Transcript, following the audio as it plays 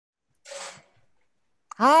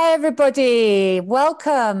Hi, everybody.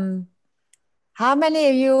 Welcome. How many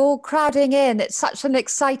of you all crowding in? It's such an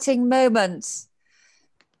exciting moment.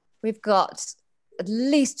 We've got at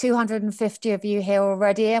least 250 of you here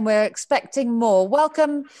already, and we're expecting more.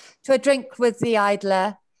 Welcome to A Drink with the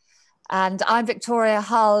Idler. And I'm Victoria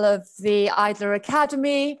Hull of the Idler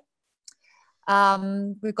Academy.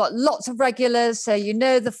 We've got lots of regulars, so you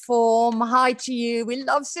know the form. Hi to you. We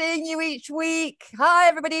love seeing you each week. Hi,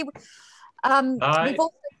 everybody. Hi.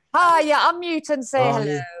 Hi, yeah, unmute and say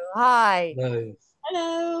hello. Hi. Hello.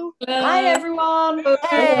 Hello. Hello. Hi, everyone.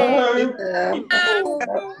 Hey. Hello.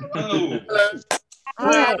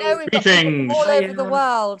 I know we've got people all over the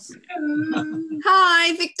world.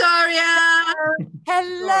 Hi, Victoria.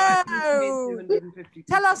 Hello.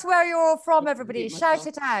 Tell us where you're all from, everybody. Shout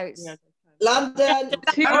it out. London.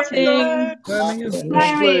 Tooting.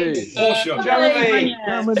 Birmingham. Horsham. Germany.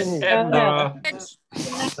 Edinburgh.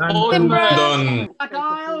 London.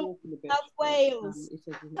 Argyll. South Wales.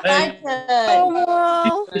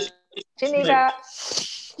 Cornwall. Geneva.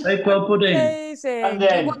 Bakewell pudding. Amazing.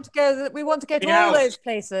 We want to go to all those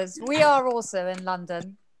places. We are also in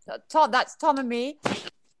London. Tom, that's Tom and me.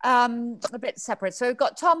 A bit separate. So we've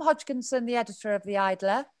got Tom Hodgkinson, the editor of The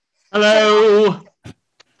Idler. Hello.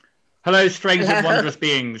 Hello, strange and wondrous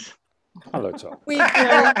beings. Hello, Tom. We've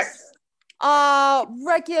got our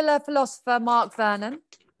regular philosopher, Mark Vernon.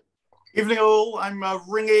 Evening all, I'm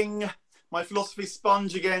ringing my philosophy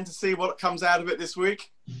sponge again to see what comes out of it this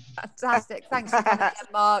week. Fantastic, thanks for coming in,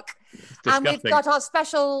 Mark. And we've got our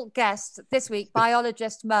special guest this week,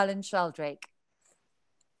 biologist Merlin Sheldrake.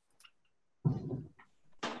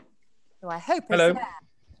 So I hope is Hello. there.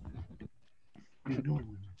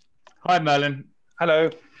 Hi, Merlin. Hello.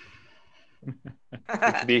 Good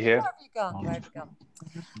to be here. Where have you gone? Where have you gone?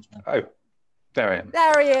 Oh, there I am.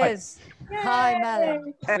 There he is. Hi,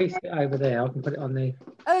 Merlin. Place it over there. I can put it on the.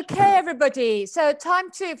 Okay, everybody. So time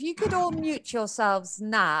to, if you could all mute yourselves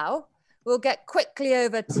now, we'll get quickly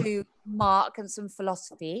over to Mark and some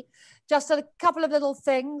philosophy. Just a couple of little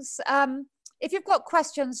things. If you've got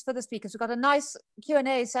questions for the speakers, we've got a nice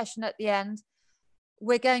Q&A session at the end.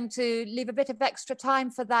 We're going to leave a bit of extra time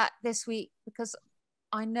for that this week because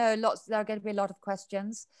I know there are going to be a lot of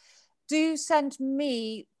questions. Do send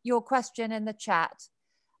me your question in the chat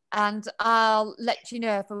and I'll let you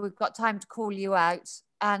know if we've got time to call you out.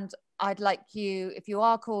 And I'd like you, if you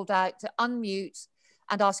are called out, to unmute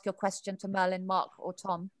and ask your question to Merlin, Mark or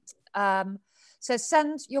Tom. So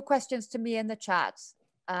send your questions to me in the chat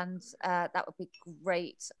and that would be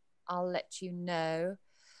great. I'll let you know.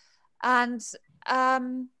 And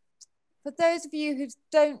for those of you who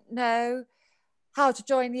don't know how to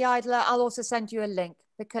join the Idler, I'll also send you a link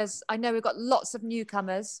because I know we've got lots of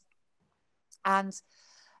newcomers and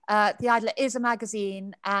the Idler is a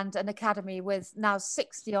magazine and an academy with now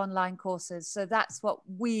 60 online courses. So that's what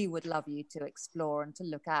we would love you to explore and to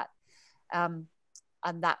look at. And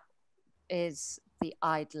that is the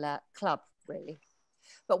Idler Club, really.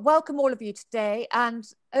 But welcome all of you today and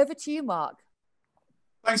over to you, Mark.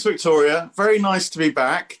 Thanks, Victoria. Very nice to be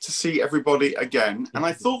back, to see everybody again. And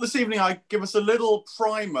I thought this evening I'd give us a little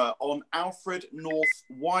primer on Alfred North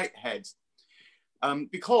Whitehead.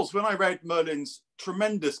 Because when I read Merlin's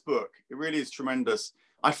tremendous book, it really is tremendous,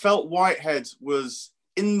 I felt Whitehead was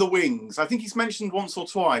in the wings. I think he's mentioned once or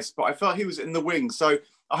twice, but I felt he was in the wings. So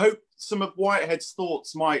I hope some of Whitehead's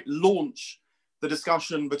thoughts might launch the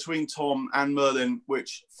discussion between Tom and Merlin,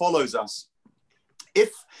 which follows us.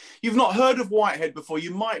 If you've not heard of Whitehead before,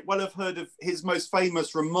 you might well have heard of his most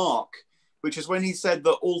famous remark, which is when he said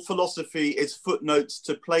that all philosophy is footnotes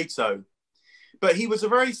to Plato. But he was a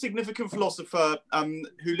very significant philosopher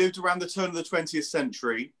who lived around the turn of the 20th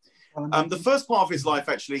century. The first part of his life,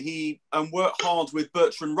 actually, he worked hard with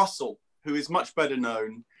Bertrand Russell, who is much better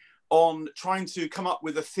known, on trying to come up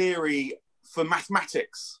with a theory for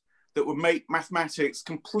mathematics that would make mathematics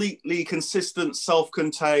completely consistent,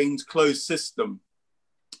 self-contained, closed system.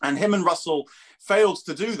 And him and Russell failed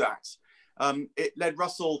to do that. It led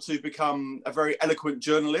Russell to become a very eloquent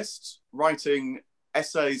journalist, writing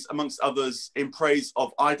essays, amongst others, in praise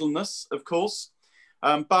of idleness, of course.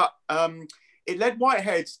 But it led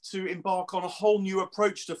Whitehead to embark on a whole new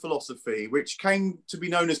approach to philosophy, which came to be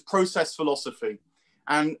known as process philosophy.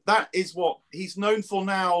 And that is what he's known for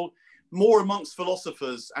now, more amongst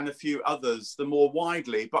philosophers and a few others, the more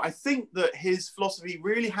widely. But I think that his philosophy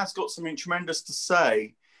really has got something tremendous to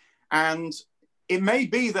say. And it may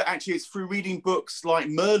be that actually it's through reading books like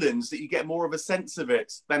Merlin's that you get more of a sense of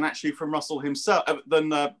it than actually from Russell himself, than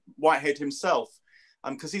Whitehead himself,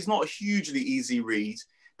 because he's not a hugely easy read.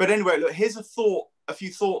 But anyway, look, here's a few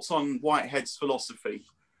thoughts on Whitehead's philosophy.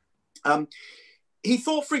 he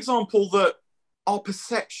thought, for example, that our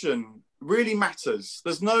perception really matters.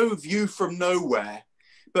 There's no view from nowhere,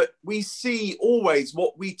 but we see always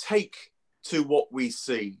what we take to what we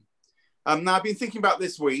see. Now, I've been thinking about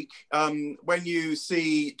this week, when you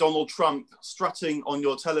see Donald Trump strutting on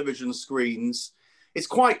your television screens, it's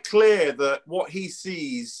quite clear that what he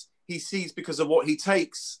sees because of what he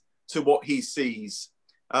takes to what he sees.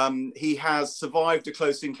 He has survived a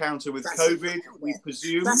close encounter with COVID, we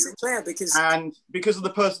presume. And because of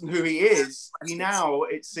the person who he is, he now,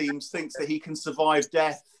 it seems, thinks that he can survive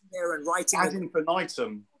death ad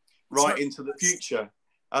infinitum, right into the future.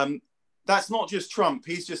 That's not just Trump.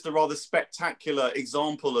 He's just a rather spectacular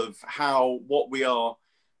example of how what we are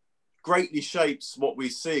greatly shapes what we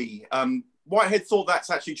see. Whitehead thought that's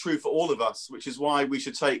actually true for all of us, which is why we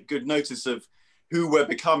should take good notice of who we're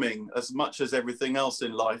becoming as much as everything else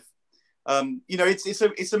in life. You know,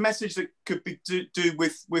 it's a message that could be do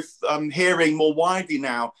with hearing more widely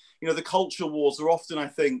now. You know, the culture wars are often, I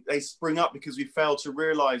think, they spring up because we fail to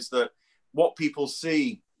realize that what people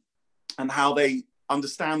see and how they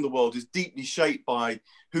understand the world is deeply shaped by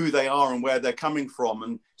who they are and where they're coming from.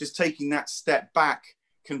 And just taking that step back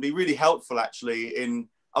can be really helpful, actually, in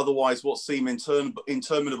otherwise what seem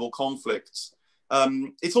interminable conflicts.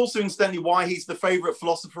 It's also incidentally why he's the favorite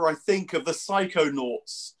philosopher, I think, of the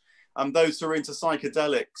psychonauts, those who are into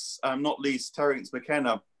psychedelics, not least Terence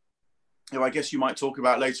McKenna, who I guess you might talk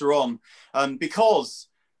about later on, because,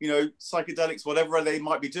 you know, psychedelics, whatever they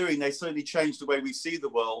might be doing, they certainly change the way we see the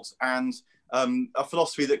world. And a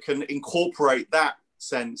philosophy that can incorporate that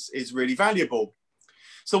sense is really valuable.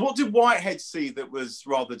 So what did Whitehead see that was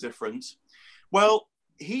rather different? Well,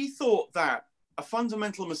 he thought that a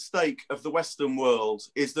fundamental mistake of the Western world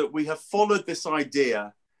is that we have followed this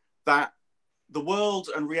idea that the world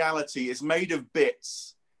and reality is made of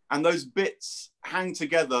bits, and those bits hang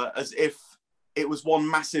together as if it was one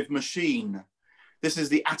massive machine. This is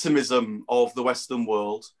the atomism of the Western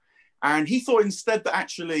world. And he thought instead that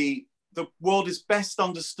actually the world is best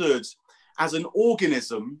understood as an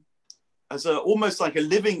organism, as almost like a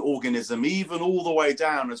living organism, even all the way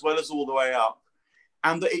down as well as all the way up.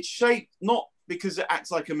 And that it's shaped not because it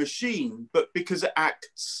acts like a machine, but because it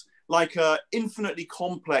acts like an infinitely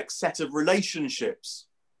complex set of relationships.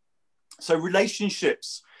 So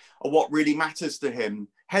relationships are what really matters to him.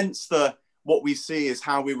 Hence what we see is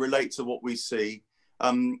how we relate to what we see.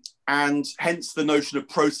 And hence the notion of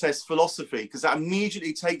process philosophy, because that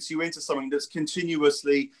immediately takes you into something that's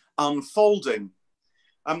continuously unfolding.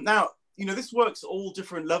 Now, you know, this works at all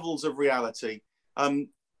different levels of reality. I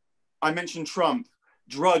mentioned Trump.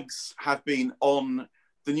 Drugs have been on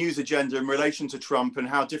the news agenda in relation to Trump and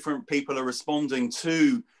how different people are responding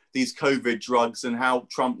to these COVID drugs and how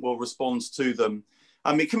Trump will respond to them.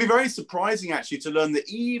 It can be very surprising, actually, to learn that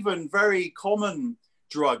even very common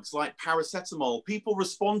drugs like paracetamol, people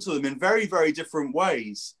respond to them in very, very different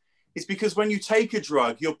ways. It's because when you take a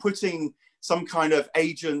drug, you're putting some kind of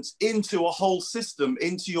agent into a whole system,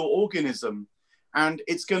 into your organism, and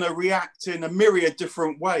it's going to react in a myriad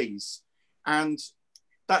different ways. And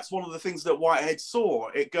that's one of the things that Whitehead saw.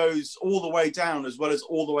 It goes all the way down as well as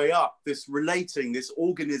all the way up, this relating, this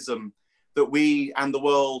organism that we and the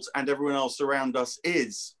world and everyone else around us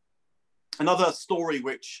is. Another story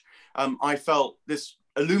which I felt this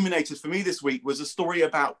illuminated for me this week was a story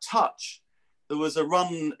about touch. There was a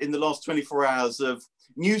run in the last 24 hours of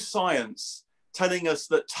new science telling us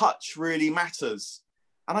that touch really matters.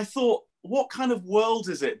 And I thought, what kind of world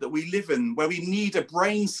is it that we live in where we need a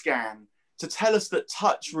brain scan to tell us that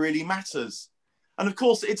touch really matters? And of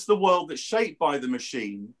course, it's the world that's shaped by the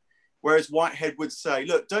machine. Whereas Whitehead would say,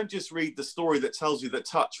 look, don't just read the story that tells you that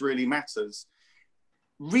touch really matters.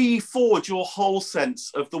 Reforge your whole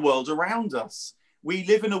sense of the world around us. We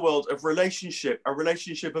live in a world of relationship, a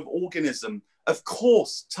relationship of organism. Of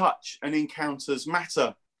course, touch and encounters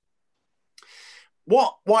matter.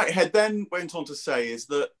 What Whitehead then went on to say is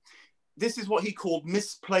that this is what he called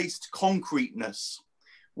misplaced concreteness.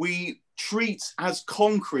 We treat as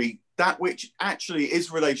concrete that which actually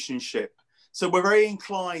is relationship. So we're very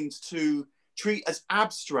inclined to treat as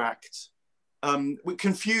abstract. We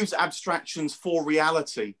confuse abstractions for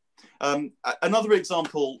reality. Another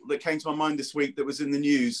example that came to my mind this week that was in the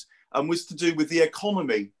news was to do with the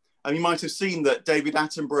economy. And you might have seen that David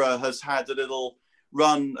Attenborough has had a little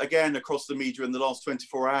run again across the media in the last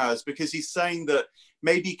 24 hours because he's saying that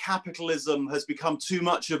maybe capitalism has become too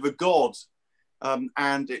much of a god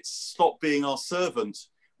and it's stopped being our servant.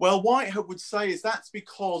 Well, Whitehead would say is that's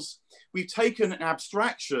because we've taken an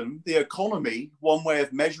abstraction, the economy, one way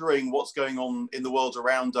of measuring what's going on in the world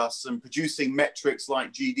around us and producing metrics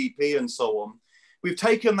like GDP and so on. We've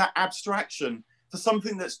taken that abstraction for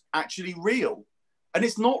something that's actually real. And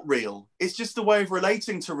it's not real. It's just a way of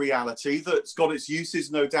relating to reality that's got its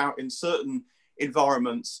uses, no doubt, in certain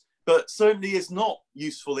environments, but certainly is not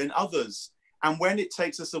useful in others. And when it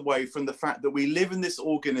takes us away from the fact that we live in this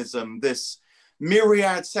organism, this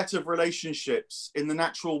myriad set of relationships in the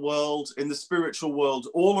natural world, in the spiritual world,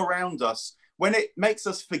 all around us, when it makes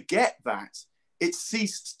us forget that, it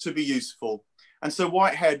ceased to be useful. And so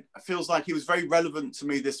Whitehead feels like he was very relevant to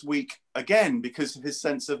me this week, again, because of his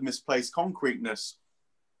sense of misplaced concreteness.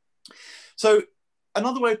 So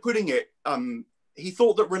another way of putting it, he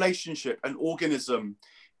thought that relationship and organism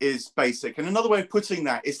is basic. And another way of putting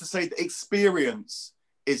that is to say that experience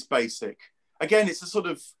is basic. Again, it's a sort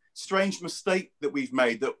of strange mistake that we've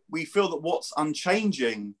made, that we feel that what's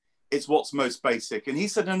unchanging is what's most basic. And he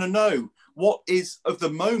said, no, no, no. What is of the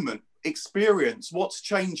moment, experience, what's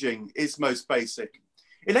changing is most basic.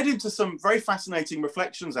 It led him to some very fascinating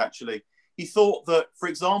reflections, actually. He thought that, for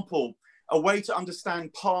example, a way to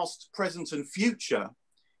understand past, present, and future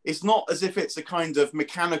is not as if it's a kind of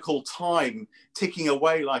mechanical time ticking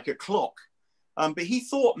away like a clock. But he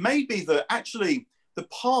thought maybe that actually the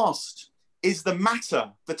past is the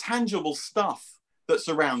matter, the tangible stuff that's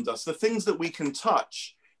around us, the things that we can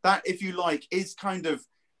touch, that, if you like, is kind of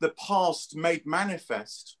the past made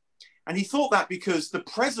manifest. And he thought that because the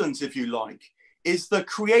present, if you like, is the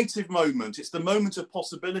creative moment. It's the moment of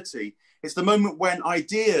possibility. It's the moment when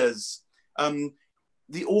ideas,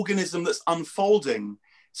 the organism that's unfolding,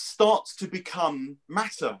 starts to become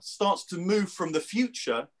matter, starts to move from the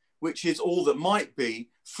future, which is all that might be,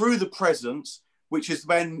 through the present, which is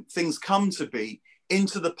when things come to be,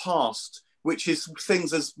 into the past, which is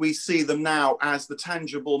things as we see them now as the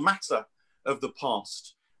tangible matter of the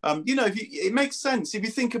past. You know, it makes sense. If you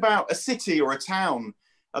think about a city or a town,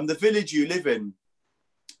 the village you live in,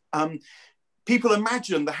 people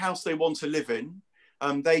imagine the house they want to live in.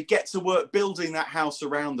 They get to work building that house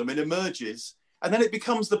around them. It emerges. And then it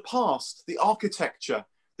becomes the past, the architecture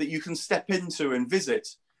that you can step into and visit.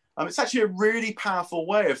 It's actually a really powerful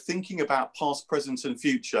way of thinking about past, present, and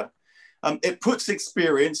future. It puts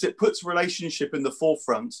experience, it puts relationship in the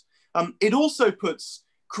forefront. It also puts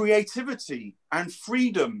creativity and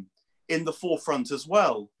freedom in the forefront as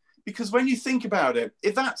well. Because when you think about it,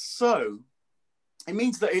 if that's so, it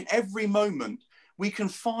means that in every moment, we can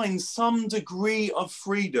find some degree of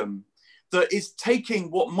freedom that is taking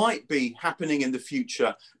what might be happening in the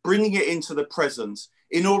future, bringing it into the present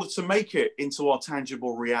in order to make it into our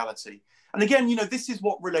tangible reality. And again, you know, this is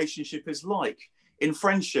what relationship is like in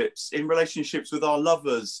friendships, in relationships with our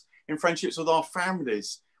lovers, in friendships with our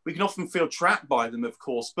families. We can often feel trapped by them, of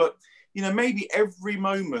course, but, you know, maybe every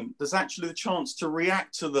moment there's actually the chance to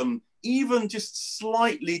react to them even just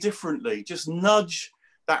slightly differently, just nudge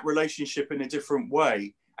that relationship in a different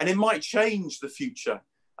way. And it might change the future,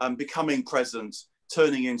 becoming present,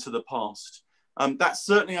 turning into the past. That's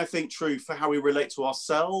certainly, I think, true for how we relate to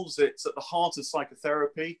ourselves. It's at the heart of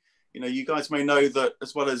psychotherapy. You know, you guys may know that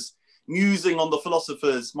as well as musing on the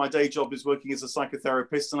philosophers, my day job is working as a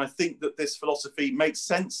psychotherapist. And I think that this philosophy makes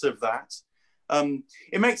sense of that.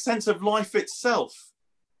 It makes sense of life itself.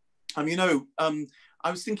 You know, I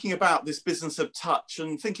was thinking about this business of touch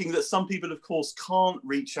and thinking that some people, of course, can't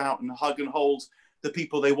reach out and hug and hold the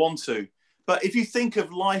people they want to. But if you think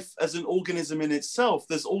of life as an organism in itself,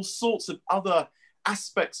 there's all sorts of other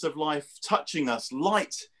aspects of life touching us.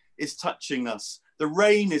 Light is touching us. The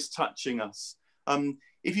rain is touching us.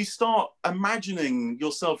 If you start imagining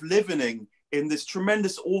yourself living in this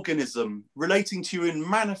tremendous organism relating to you in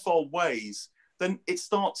manifold ways, then it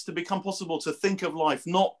starts to become possible to think of life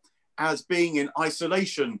not as being in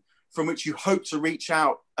isolation from which you hope to reach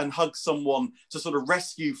out and hug someone to sort of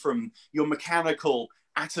rescue from your mechanical,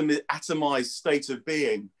 atomized state of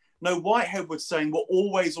being. No, Whitehead was saying we're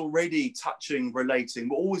always already touching, relating,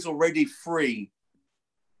 we're always already free.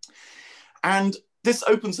 And this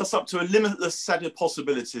opens us up to a limitless set of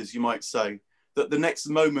possibilities, you might say, that the next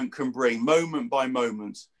moment can bring, moment by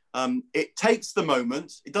moment. It takes the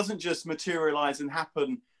moment, it doesn't just materialize and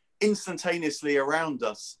happen instantaneously around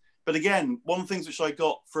us. But again, one of the things which I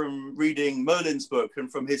got from reading Merlin's book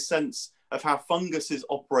and from his sense of how funguses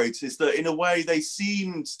operate is that in a way they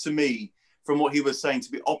seemed to me, from what he was saying,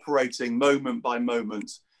 to be operating moment by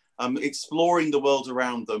moment, exploring the world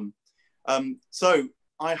around them. So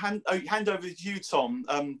I hand over to you, Tom.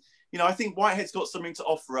 You know, I think Whitehead's got something to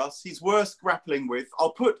offer us. He's worth grappling with.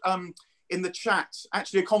 I'll put in the chat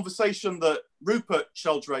actually a conversation that Rupert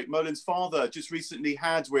Sheldrake, Merlin's father, just recently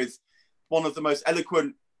had with one of the most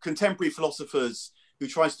eloquent contemporary philosophers who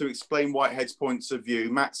tries to explain Whitehead's points of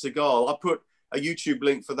view, Matt Segal. I'll put a YouTube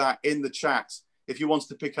link for that in the chat if you want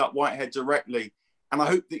to pick up Whitehead directly. And I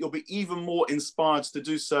hope that you'll be even more inspired to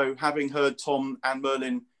do so, having heard Tom and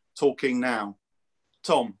Merlin talking now.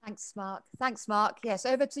 Tom. Thanks, Mark. Thanks, Mark. Yes,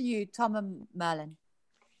 over to you, Tom and Merlin.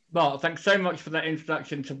 Well, thanks so much for that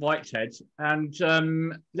introduction to Whitehead. And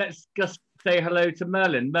let's just say hello to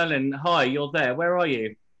Merlin. Merlin, hi, you're there. Where are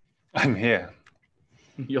you? I'm here.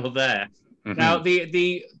 You're there. Mm-hmm. Now,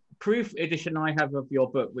 the proof edition I have of your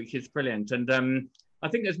book, which is brilliant. And I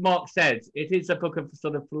think, as Mark said, it is a book of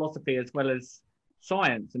sort of philosophy as well as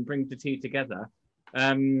science, and brings the two together.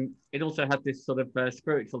 It also has this sort of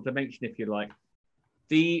spiritual dimension, if you like.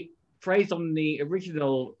 The phrase on the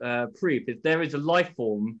original proof is, there is a life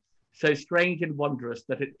form so strange and wondrous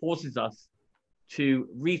that it forces us to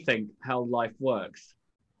rethink how life works.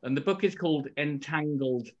 And the book is called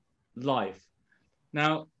Entangled Life.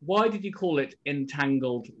 Now, why did you call it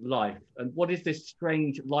Entangled Life? And what is this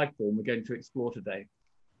strange life form we're going to explore today?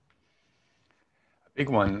 Big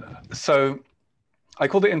one. So I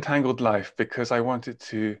called it Entangled Life because I wanted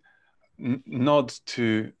to nod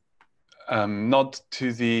to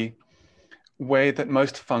the way that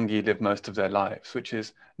most fungi live most of their lives, which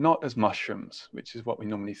is not as mushrooms, which is what we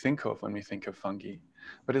normally think of when we think of fungi,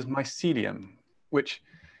 but as mycelium, which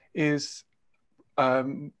is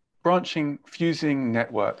branching, fusing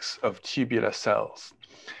networks of tubular cells.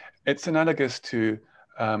 It's analogous to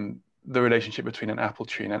the relationship between an apple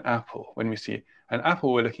tree and an apple. When we see an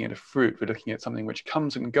apple, we're looking at a fruit, we're looking at something which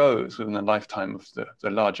comes and goes within the lifetime of the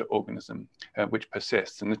larger organism, which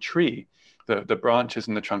persists. And the tree, the branches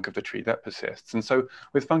in the trunk of the tree, that persists. And so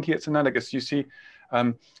with fungi, it's analogous. You see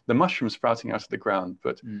the mushroom sprouting out of the ground,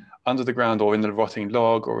 but under the ground or in the rotting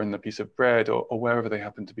log or in the piece of bread or wherever they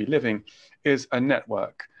happen to be living is a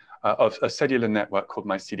network. Of a cellular network called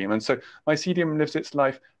mycelium. And so mycelium lives its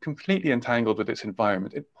life completely entangled with its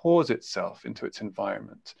environment. It pours itself into its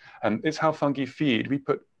environment. And it's how fungi feed. We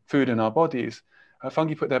put food in our bodies.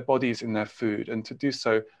 Fungi put their bodies in their food. And to do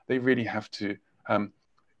so, they really have to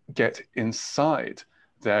get inside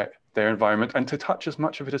their environment and to touch as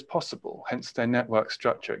much of it as possible, hence their network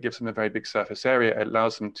structure. It gives them a very big surface area. It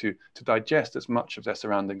allows them to digest as much of their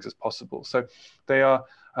surroundings as possible. So they are,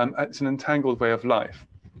 it's an entangled way of life.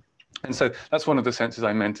 And so that's one of the senses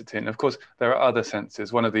I meant it in. Of course, there are other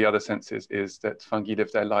senses. One of the other senses is that fungi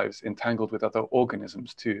live their lives entangled with other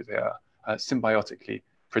organisms too. They are symbiotically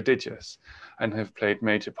prodigious and have played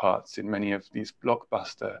major parts in many of these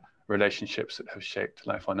blockbuster relationships that have shaped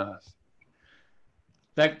life on Earth.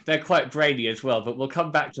 They're quite brainy as well, but we'll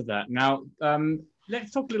come back to that. Now,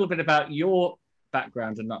 let's talk a little bit about your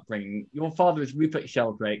background and upbringing. Your father is Rupert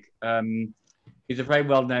Sheldrake. He's a very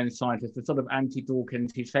well-known scientist, a sort of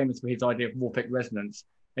anti-Dawkins. He's famous for his idea of morphic resonance.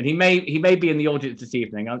 And he may be in the audience this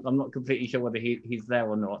evening. I'm not completely sure whether he's there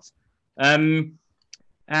or not.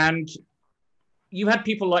 And you had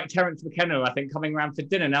people like Terence McKenna, I think, coming around for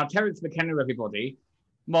dinner. Now, Terence McKenna, everybody,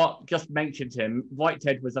 Mark just mentioned him.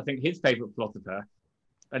 Whitehead was, I think, his favorite philosopher.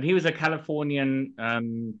 And he was a Californian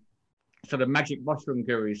sort of magic mushroom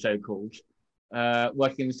guru, so-called,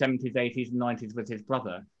 working in the 70s, 80s, and 90s with his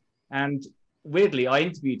brother. And weirdly, I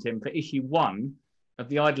interviewed him for issue 1 of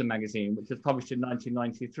the Idler magazine, which was published in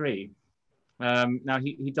 1993. Now,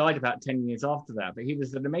 he died about 10 years after that, but he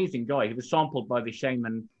was an amazing guy. He was sampled by the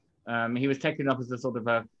shaman. He was taken up as a sort of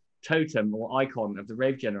a totem or icon of the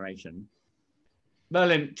rave generation.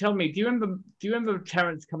 Merlin, tell me, do you remember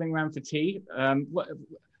Terence coming around for tea? What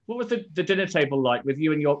was the dinner table like with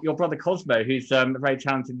you and your brother Cosmo, who's a very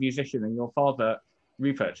talented musician, and your father,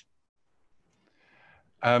 Rupert?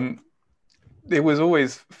 It was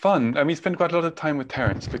always fun. And we spent quite a lot of time with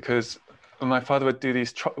Terence because my father would do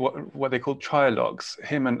these, what they called trialogues.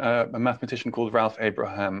 Him and a mathematician called Ralph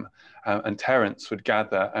Abraham and Terence would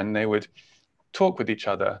gather and they would talk with each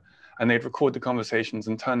other and they'd record the conversations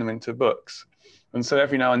and turn them into books. And so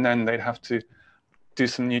every now and then they'd have to do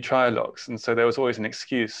some new trialogues. And so there was always an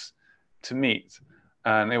excuse to meet.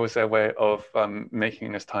 And it was their way of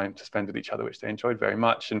making this time to spend with each other, which they enjoyed very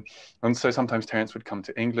much. And so sometimes Terence would come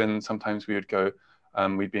to England. Sometimes we would go,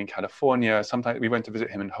 we'd be in California. Sometimes we went to visit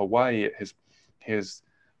him in Hawaii at his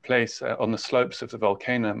place on the slopes of the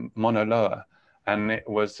volcano Mauna Loa. And it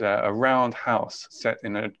was a round house set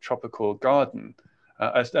in a tropical garden,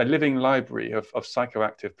 a living library of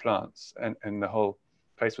psychoactive plants. And the whole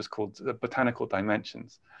place was called the Botanical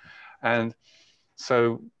Dimensions. And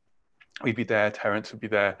so we'd be there, Terence would be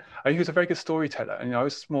there. He was a very good storyteller. And I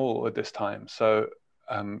was small at this time. So,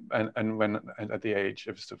 and when at the age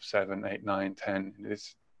of sort of 7, 8, 9, 10,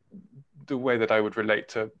 the way that I would relate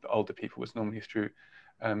to older people was normally through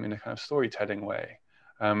in a kind of storytelling way.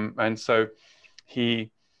 And so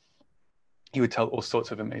he would tell all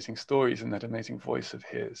sorts of amazing stories in that amazing voice of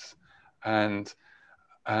his. And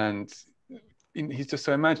and he's just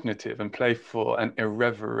so imaginative and playful and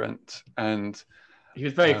irreverent, and he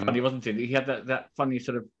was very funny, wasn't he? He had that funny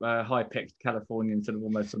sort of high-pitched Californian sort of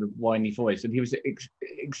almost sort of whiny voice, and he was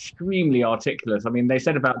extremely articulate. I mean, they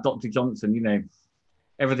said about Dr. Johnson, you know,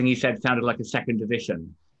 everything he said sounded like a second edition.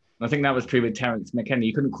 And I think that was true with Terence McKenna.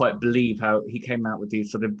 You couldn't quite believe how he came out with these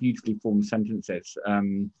sort of beautifully formed sentences,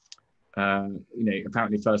 you know,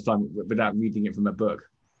 apparently first time without reading it from a book.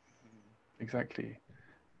 Exactly,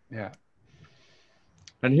 yeah.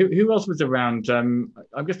 And who else was around? I'm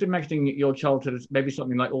just imagining your childhood as maybe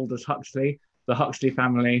something like Aldous Huxley, the Huxley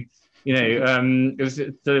family. You know, it was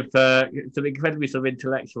sort of incredibly sort of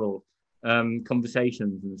intellectual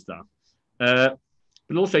conversations and stuff.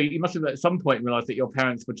 But also, you must have at some point realised that your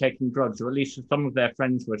parents were taking drugs, or at least some of their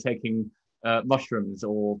friends were taking mushrooms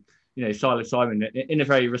or, you know, psilocybin in a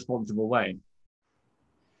very responsible way.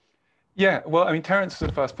 Yeah, well, I mean, Terence was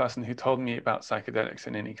the first person who told me about psychedelics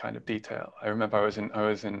in any kind of detail. I remember I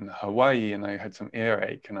was in Hawaii and I had some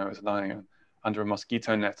earache and I was lying under a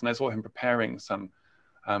mosquito net and I saw him preparing some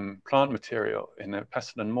plant material in a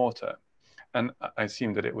pestle and mortar. And I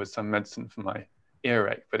assumed that it was some medicine for my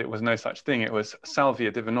earache, but it was no such thing. It was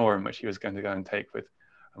Salvia divinorum, which he was going to go and take with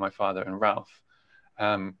my father and Ralph,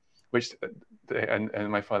 and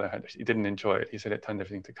my father he didn't enjoy it. He said it turned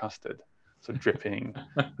everything to custard, sort of dripping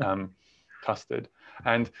custard.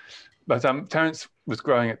 But Terence was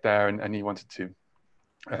growing it there, and he wanted to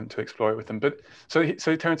explore it with them. But so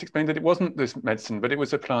Terence explained that it wasn't this medicine, but it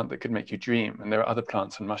was a plant that could make you dream, and there are other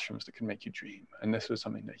plants and mushrooms that can make you dream. And this was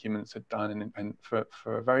something that humans had done, and for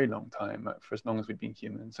a very long time, for as long as we'd been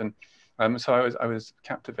humans. And so I was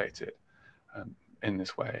captivated in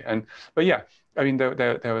this way. But yeah, I mean, there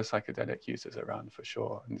were psychedelic users around for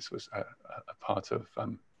sure, and this was a part of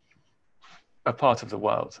the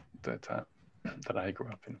world that I grew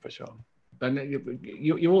up in for sure. And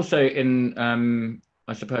you're also in,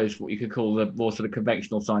 I suppose, what you could call the more sort of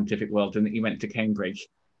conventional scientific world, and that you went to Cambridge.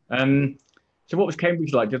 So what was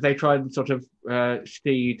Cambridge like? Did they try and sort of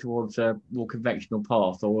steer you towards a more conventional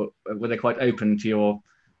path, or were they quite open to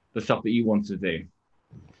the stuff that you wanted to do?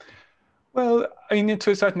 Well, I mean,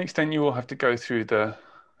 to a certain extent, you will have to go through the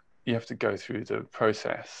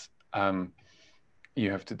process. You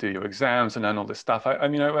have to do your exams and learn all this stuff. I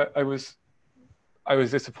mean, I was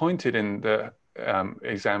disappointed in the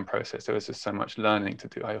exam process. There was just so much learning to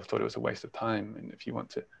do. I thought it was a waste of time. And if you want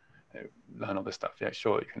to learn all this stuff, yeah,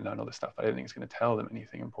 sure, you can learn all this stuff. I don't think it's going to tell them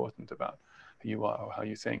anything important about who you are or how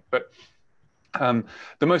you think. But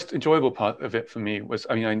the most enjoyable part of it for me was,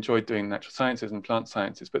 I mean, I enjoyed doing natural sciences and plant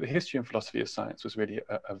sciences, but the history and philosophy of science was really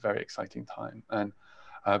a very exciting time. And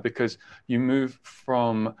because you move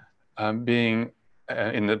from being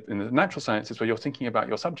in the natural sciences, where you're thinking about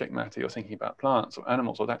your subject matter, you're thinking about plants or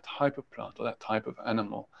animals or that type of plant or that type of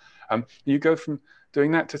animal. You go from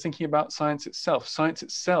doing that to thinking about science itself. Science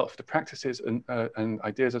itself, the practices and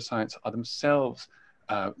ideas of science are themselves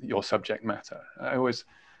your subject matter. I always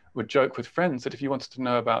would joke with friends that if you wanted to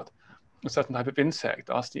know about a certain type of insect,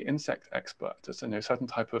 ask the insect expert. As a certain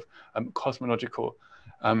type of cosmological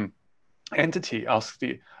entity, ask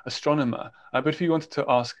the astronomer. But if you wanted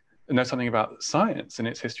to know something about science and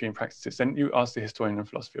its history and practices, then you ask the historian and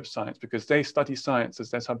philosophy of science, because they study science as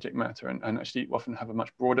their subject matter and actually often have a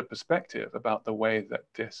much broader perspective about the way that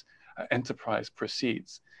this enterprise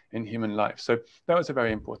proceeds in human life. So that was a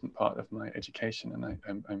very important part of my education,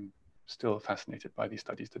 and I'm still fascinated by these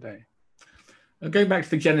studies today. Going back to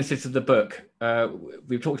the genesis of the book,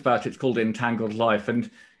 we've talked about it's called Entangled Life, and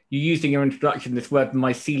you used in your introduction this word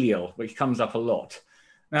mycelial, which comes up a lot.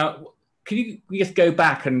 Now, can you just go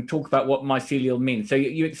back and talk about what mycelial means? So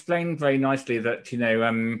you explained very nicely that,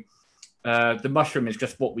 the mushroom is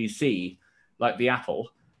just what we see, like the apple.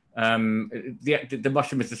 The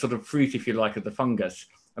mushroom is the sort of fruit, if you like, of the fungus,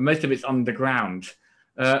 and most of it's underground.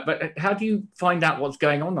 But how do you find out what's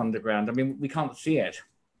going on underground? I mean, we can't see it.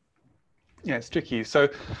 Yeah, it's tricky. So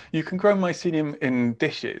you can grow mycelium in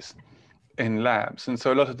dishes in labs. And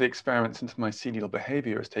so a lot of the experiments into mycelial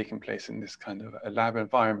behavior is taking place in this kind of a lab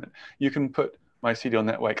environment. You can put mycelial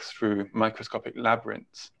networks through microscopic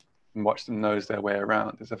labyrinths and watch them nose their way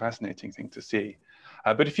around. It's a fascinating thing to see.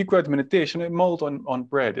 But if you grow them in a dish, and mold on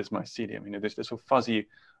bread is mycelium, there's little fuzzy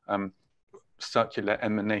circular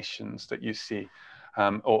emanations that you see,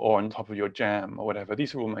 or on top of your jam or whatever.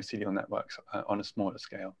 These are all mycelial networks on a smaller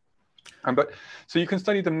scale. But so you can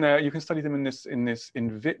study them there. You can study them in this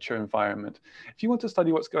in vitro environment. If you want to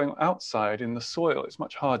study what's going on outside in the soil, it's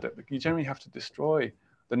much harder. You generally have to destroy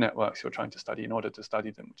the networks you're trying to study in order to study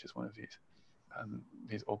them, which is one of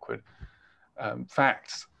these awkward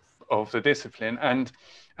facts of the discipline. And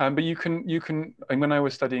but you can, and when I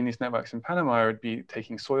was studying these networks in Panama, I would be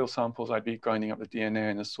taking soil samples, I'd be grinding up the DNA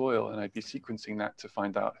in the soil, and I'd be sequencing that to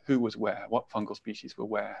find out who was where, what fungal species were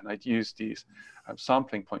where. And I'd use these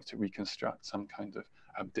sampling points to reconstruct some kind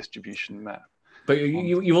of distribution map. But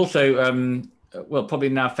you also, well, probably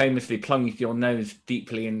now famously plunged your nose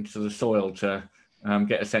deeply into the soil to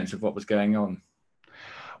get a sense of what was going on.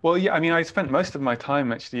 Well, yeah, I mean, I spent most of my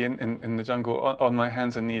time actually in the jungle on my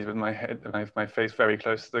hands and knees with my head and my face very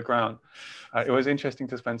close to the ground. It was interesting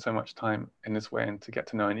to spend so much time in this way and to get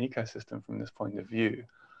to know an ecosystem from this point of view.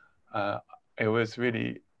 It was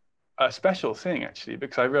really a special thing, actually,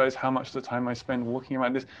 because I realized how much of the time I spend walking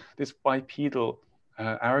around this bipedal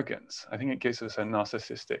arrogance. I think it gives us a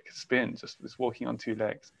narcissistic spin, just this walking on two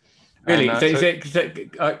legs. Really?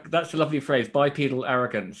 That's a lovely phrase, bipedal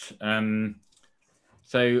arrogance.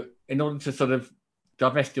 So in order to sort of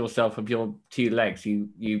divest yourself of your two legs, you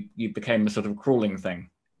became a sort of crawling thing.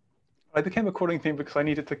 I became a crawling thing because I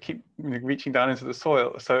needed to keep reaching down into the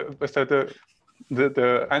soil. So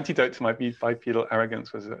the antidote to my bipedal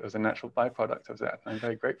arrogance was a natural byproduct of that. And I'm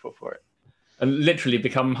very grateful for it. And literally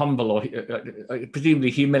become humble, or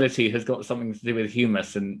presumably humility has got something to do with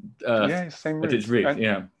humus and earth. Yeah, same root. Its root,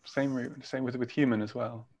 yeah. Same root, same with human as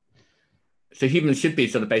well. So humans should be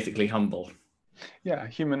sort of basically humble. Yeah,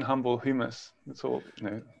 human, humble, humus. It's all,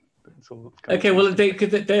 it's all. Okay, well,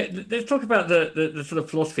 let's talk about the sort of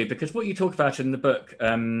philosophy, because what you talk about in the book,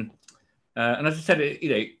 and as I said,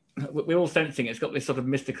 we're all sensing it's got this sort of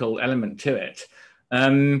mystical element to it,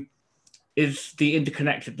 is the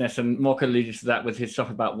interconnectedness, and Mark alluded to that with his stuff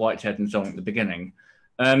about Whitehead and so on at the beginning.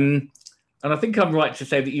 And I think I'm right to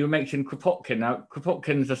say that you mentioned Kropotkin. Now,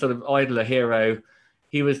 Kropotkin's a sort of idler hero.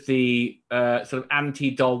 He was the sort of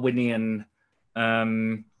anti-Darwinian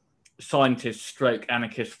scientist stroke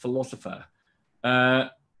anarchist philosopher.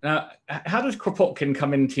 Now, how does Kropotkin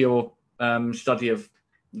come into your study of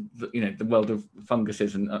the world of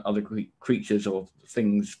funguses and other creatures or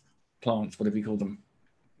things, plants, whatever you call them?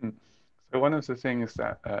 So one of the things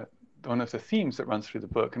that one of the themes that runs through the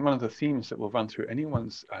book, and one of the themes that will run through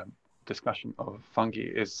anyone's discussion of fungi,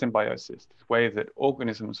 is symbiosis, the way that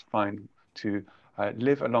organisms find to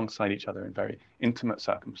live alongside each other in very intimate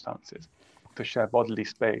circumstances, to share bodily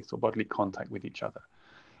space or bodily contact with each other.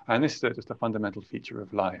 And this is just a fundamental feature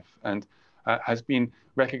of life, and has been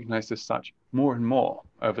recognized as such more and more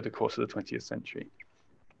over the course of the 20th century.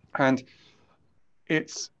 And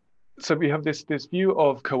so we have this view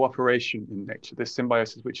of cooperation in nature, this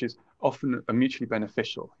symbiosis, which is often mutually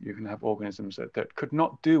beneficial. You can have organisms that could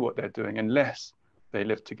not do what they're doing unless they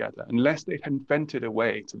lived together, unless they had invented a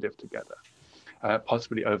way to live together,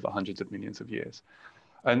 possibly over hundreds of millions of years.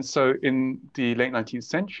 And so in the late 19th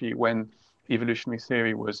century, when evolutionary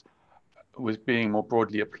theory was being more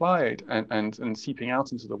broadly applied and seeping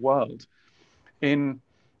out into the world, in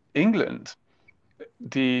England,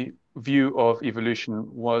 the view of evolution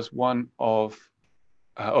was one of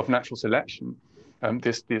natural selection,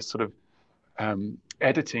 this sort of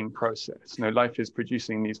editing process. Life is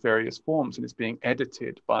producing these various forms and it's being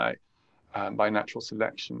edited by natural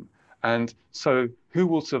selection. And so who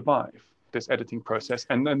will survive this editing process?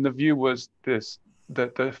 And then the view was this,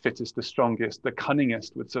 that the fittest, the strongest, the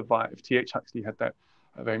cunningest would survive. T.H. Huxley had that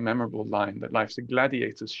very memorable line that life's a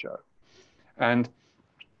gladiator's show. And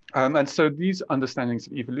so these understandings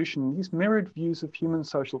of evolution, these mirrored views of human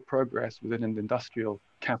social progress within an industrial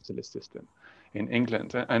capitalist system in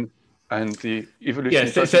England, and the evolution.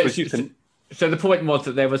 Yeah, so the point was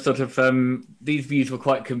that there was sort of these views were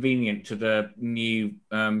quite convenient to the new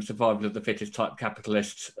survival of the fittest type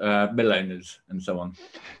capitalist mill owners and so on.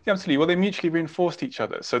 Yeah, absolutely. Well, they mutually reinforced each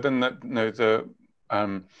other. So then the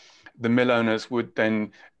mill owners would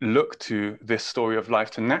then look to this story of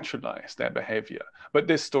life to naturalize their behavior. But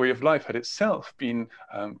this story of life had itself been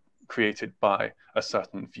created by a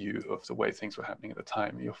certain view of the way things were happening at the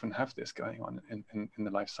time. You often have this going on in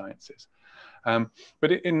the life sciences.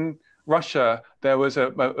 But in Russia, there was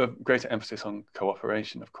a greater emphasis on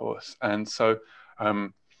cooperation, of course. And so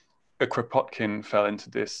Kropotkin fell into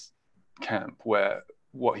this camp where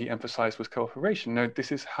what he emphasized was cooperation. No,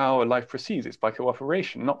 this is how a life proceeds. It's by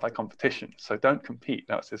cooperation, not by competition. So don't compete.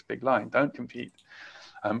 That's this big line. Don't compete.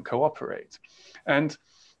 Cooperate. And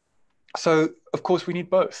so, of course, we need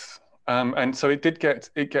both. And so it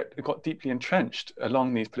got deeply entrenched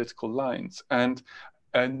along these political lines. And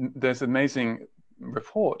there's an amazing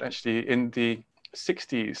report, actually, in the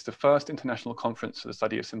 60s, the first international conference for the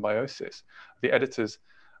study of symbiosis. The editors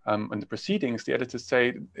and the proceedings, the editors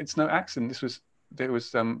say it's no accident. This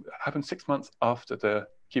happened 6 months after the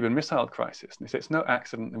Cuban Missile Crisis. And they say it's no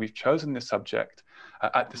accident that we've chosen this subject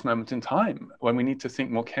at this moment in time when we need to think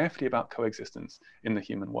more carefully about coexistence in the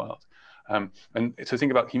human world. And to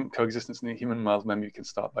think about coexistence in the human world, maybe we can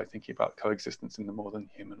start by thinking about coexistence in the more than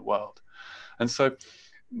human world. And so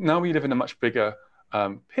now we live in a much bigger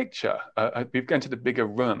picture. We've entered a bigger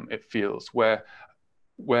room, it feels, where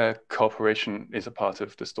cooperation is a part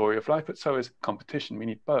of the story of life, but so is competition. We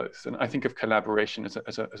need both. And I think of collaboration as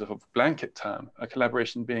a blanket term, a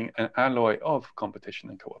collaboration being an alloy of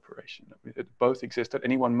competition and cooperation. It both exist at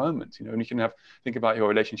any one moment, you know, and you can think about your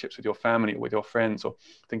relationships with your family or with your friends, or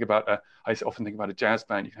think about, I often think about a jazz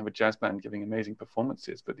band. You can have a jazz band giving amazing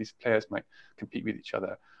performances, but these players might compete with each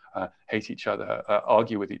other, hate each other,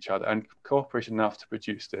 argue with each other, and cooperation enough to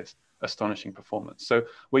produce this astonishing performance. So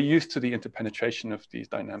we're used to the interpenetration of these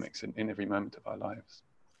dynamics in every moment of our lives.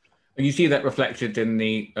 And you see that reflected in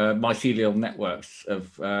the mycelial networks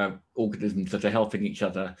of organisms that are helping each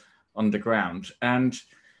other underground. And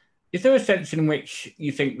is there a sense in which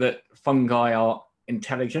you think that fungi are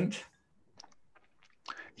intelligent?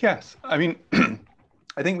 Yes, I mean,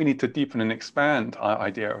 I think we need to deepen and expand our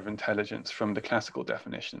idea of intelligence from the classical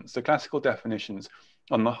definitions. The classical definitions,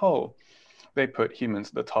 on the whole, they put humans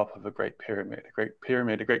at the top of a great pyramid,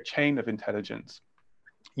 a great chain of intelligence.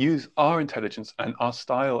 Use our intelligence and our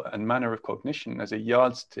style and manner of cognition as a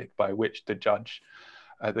yardstick by which to judge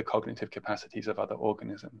the cognitive capacities of other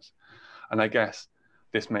organisms. And I guess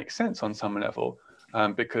this makes sense on some level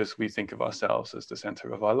because we think of ourselves as the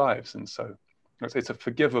center of our lives. And so it's a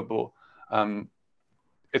forgivable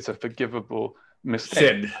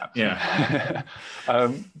mistake. Sin, yeah.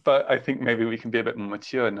 But I think maybe we can be a bit more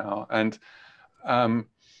mature now. And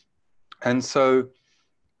so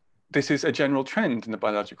this is a general trend in the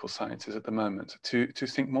biological sciences at the moment, to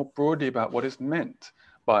think more broadly about what is meant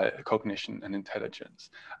by cognition and intelligence.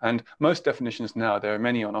 And most definitions now, there are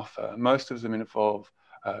many on offer, most of them involve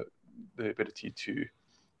the ability to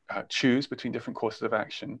choose between different courses of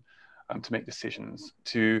action, to make decisions,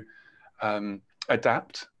 to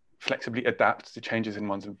flexibly adapt to changes in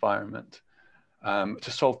one's environment,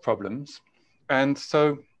 to solve problems. And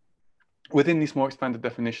so within these more expanded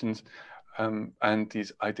definitions and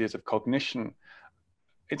these ideas of cognition,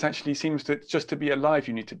 it actually seems that just to be alive,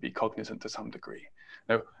 you need to be cognizant to some degree.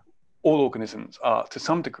 Now, all organisms are to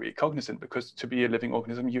some degree cognizant, because to be a living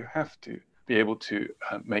organism, you have to be able to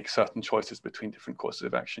make certain choices between different courses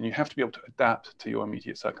of action. You have to be able to adapt to your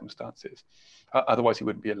immediate circumstances. Otherwise, you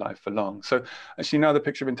wouldn't be alive for long. So actually now the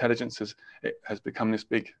picture of intelligence has become this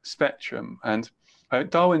big spectrum. And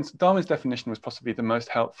Darwin's definition was possibly the most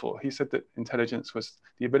helpful. He said that intelligence was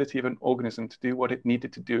the ability of an organism to do what it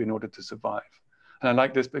needed to do in order to survive. And I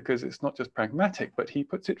like this because it's not just pragmatic, but he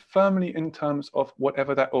puts it firmly in terms of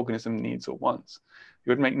whatever that organism needs or wants. It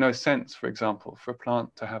would make no sense, for example, for a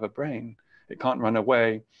plant to have a brain. It can't run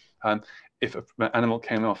away. If an animal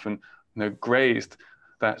came off and grazed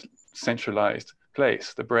that centralized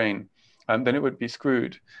place, the brain, then it would be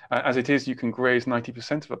screwed. As it is, you can graze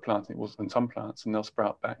 90% of a plant, and some plants, and they'll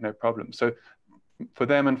sprout back, no problem. So for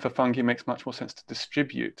them and for fungi, it makes much more sense to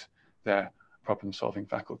distribute their problem-solving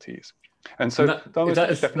faculties. And so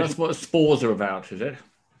that's what spores are about, is it?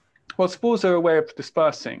 Well, spores are a way of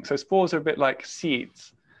dispersing. So spores are a bit like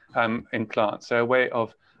seeds in plants. They're a way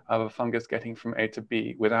of a fungus getting from A to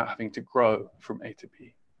B without having to grow from A to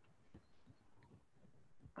B.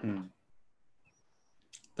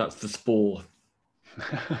 That's the spore.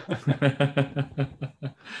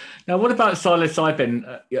 Now, what about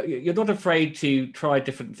psilocybin? You're not afraid to try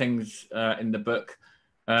different things in the book.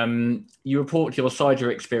 You report your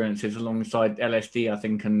cider experiences alongside LSD, I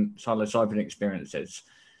think, and psilocybin experiences.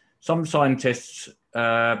 Some scientists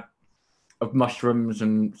of mushrooms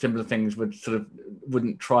and similar things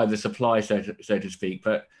wouldn't try the supply, so to speak,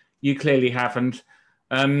 but you clearly haven't.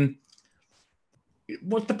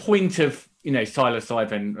 What's the point of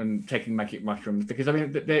psilocybin and taking magic mushrooms? Because I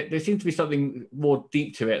mean, there seems to be something more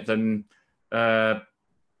deep to it than sort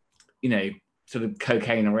of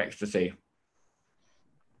cocaine or ecstasy.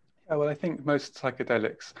 Yeah, well, I think most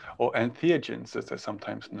psychedelics, or entheogens as they're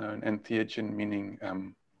sometimes known, entheogen meaning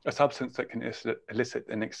a substance that can elicit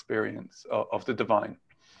an experience of the divine.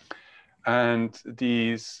 And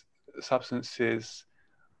these substances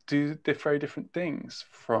do very different things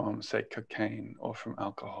from, say, cocaine or from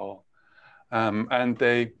alcohol. And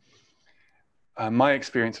my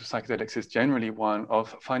experience of psychedelics is generally one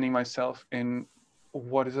of finding myself in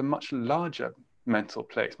what is a much larger mental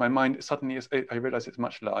place. My mind suddenly I realize it's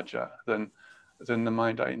much larger than the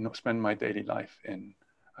mind I spend my daily life in.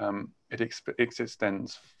 It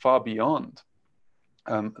extends far beyond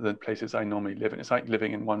the places I normally live in. It's like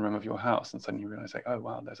living in one room of your house and suddenly you realize like, oh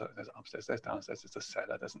wow, there's upstairs, there's downstairs, there's a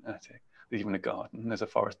cellar, there's an attic, there's even a garden, there's a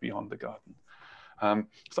forest beyond the garden.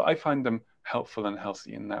 So I find them helpful and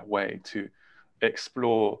healthy in that way to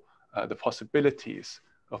explore the possibilities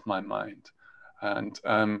of my mind. And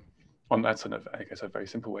on that sort of, I guess, a very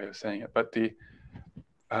simple way of saying it. But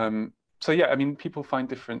so yeah, I mean, people find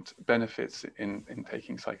different benefits in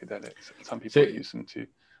taking psychedelics. Some people use them to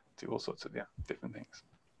do all sorts of different things.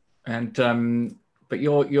 And but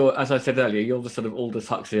you're as I said earlier, you're the sort of Aldous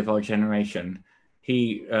Huxley of our generation.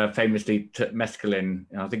 He famously took mescaline,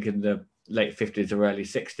 I think in the late 50s or early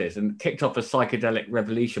 60s, and kicked off a psychedelic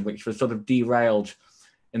revolution, which was sort of derailed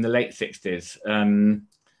in the late 60s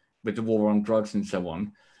with the war on drugs and so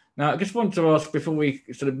on. Now, I just wanted to ask before we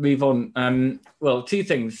sort of move on, well, two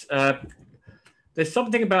things. There's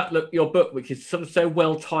something about your book which is sort of so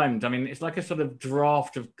well timed. I mean, it's like a sort of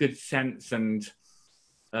draft of good sense and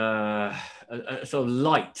a sort of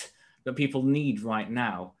light that people need right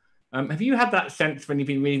now. Have you had that sense when you've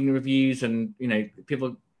been reading the reviews and, you know,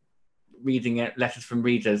 people reading it, letters from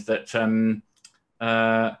readers, that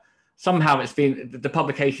somehow it's been, the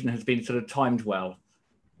publication has been sort of timed well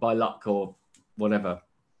by luck or whatever?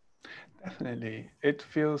 Definitely. It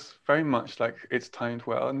feels very much like it's timed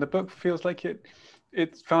well. And the book feels like it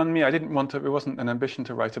found me. I didn't want to, it wasn't an ambition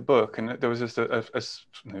to write a book. And there was just a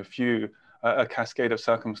cascade of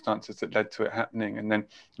circumstances that led to it happening, and then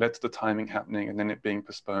led to the timing happening, and then it being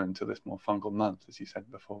postponed to this more fungal month, as you said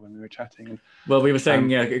before when we were chatting. And, well, we were saying,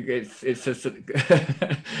 yeah, it's just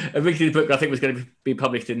originally the book I think was going to be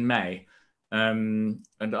published in May. And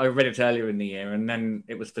I read it earlier in the year, and then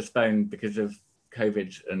it was postponed because of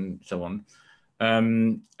COVID and so on.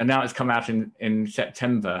 And now it's come out in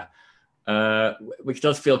September, which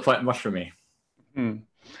does feel quite mushroomy.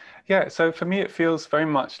 Yeah, so for me, it feels very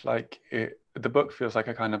much like the book feels like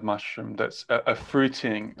a kind of mushroom that's a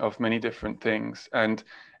fruiting of many different things. And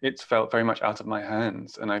it's felt very much out of my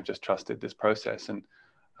hands. And I've just trusted this process. And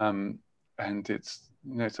it's,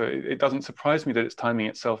 you know, so it doesn't surprise me that it's timing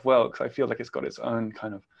itself well, because I feel like it's got its own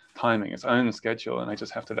kind of timing, its own schedule. And I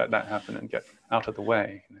just have to let that happen and get out of the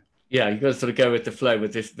way. You know? Yeah, you've got to sort of go with the flow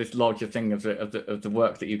with this larger thing of the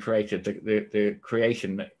work that you created, the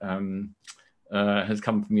creation that has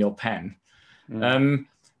come from your pen.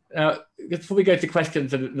 Before we go to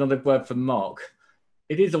questions, another word from Mark.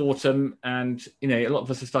 It is autumn, and you know a lot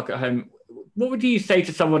of us are stuck at home. What would you say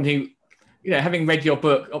to someone who, you know, having read your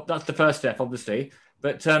book, that's the first step, obviously,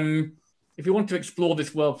 but if we want to explore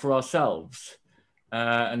this world for ourselves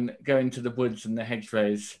and go into the woods and the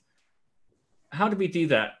hedgerows, how do we do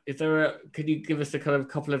that? Could you give us a kind of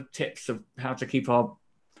couple of tips of how to keep our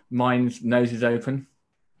minds, noses open?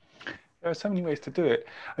 There are so many ways to do it.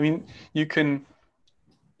 I mean, you can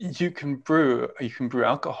brew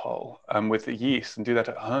alcohol with the yeast and do that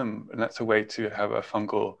at home, and that's a way to have a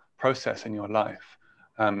fungal process in your life.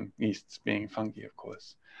 Yeasts being fungi, of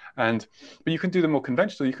course. But you can do them more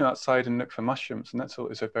conventional. You can go outside and look for mushrooms, and that's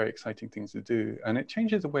always a very exciting thing to do. And it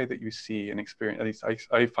changes the way that you see and experience. At least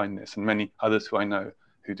I find this, and many others who I know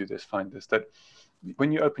who do this find this, that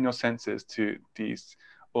when you open your senses to these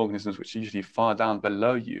organisms which are usually far down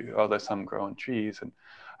below you, although some grow on trees,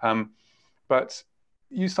 but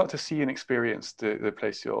you start to see and experience the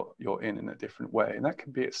place you're in a different way, and that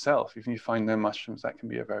can be itself. If you find no mushrooms, that can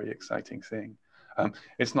be a very exciting thing.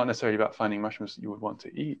 It's not necessarily about finding mushrooms that you would want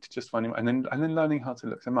to eat, just finding and then learning how to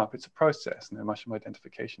look them up. It's a process. You know, mushroom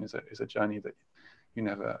identification is a journey that you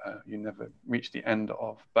never reach the end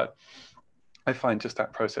of. But I find just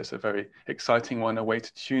that process a very exciting one, a way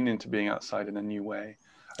to tune into being outside in a new way.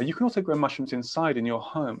 You can also grow mushrooms inside in your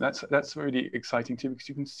home. That's really exciting too, because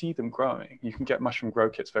you can see them growing. You can get mushroom grow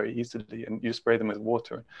kits very easily, and you spray them with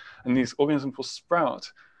water, and these organisms will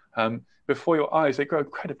sprout before your eyes. They grow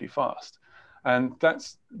incredibly fast, and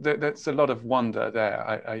that's a lot of wonder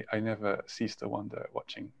there. I never cease to wonder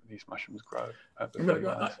watching these mushrooms grow before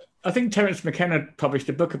your eyes. I think Terence McKenna published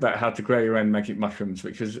a book about how to grow your own magic mushrooms,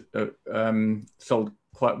 which was sold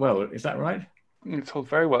quite well. Is that right? It sold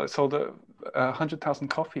very well. It sold 100,000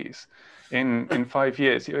 copies in 5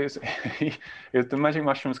 years. It was the Magic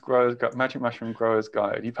Mushroom Growers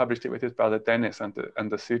Guide. He published it with his brother Dennis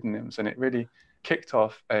under pseudonyms, and it really kicked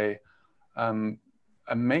off a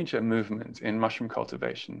major movement in mushroom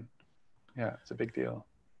cultivation. Yeah, it's a big deal.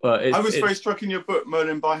 Well, I was very struck in your book,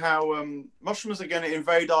 Merlin, by how mushrooms are going to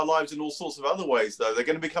invade our lives in all sorts of other ways, though. They're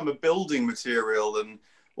going to become a building material and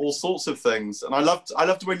all sorts of things. And I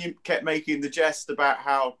loved when you kept making the jest about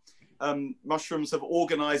how mushrooms have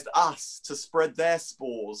organized us to spread their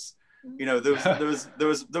spores. You know,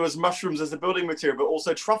 there was mushrooms as a building material, but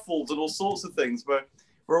also truffles and all sorts of things. But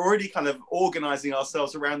we're already kind of organizing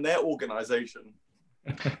ourselves around their organization.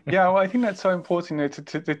 Yeah, well, I think that's so important, you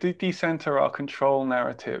know, to decenter our control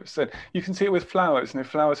narratives. And you can see it with flowers. You know,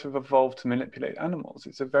 flowers have evolved to manipulate animals.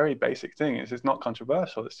 It's a very basic thing. It's not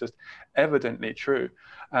controversial. It's just evidently true.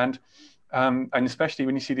 And especially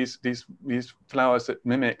when you see these flowers that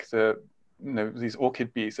mimic these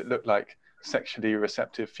orchid bees that look like sexually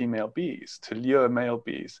receptive female bees to lure male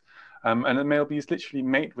bees, and the male bees literally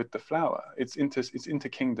mate with the flower. It's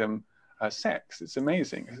inter-kingdom sex. It's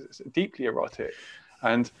amazing. It's deeply erotic.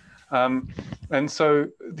 And so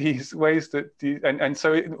these ways that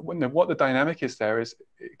what the dynamic is there is,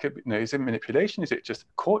 it could be, is it manipulation? Is it just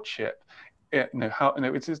courtship?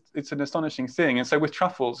 It's an astonishing thing. And so with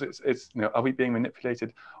truffles, it's are we being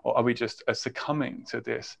manipulated, or are we just succumbing to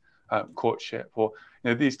this courtship? Or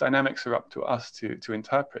these dynamics are up to us to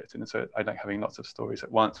interpret. And so I like having lots of stories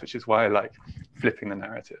at once, which is why I like flipping the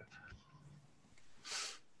narrative.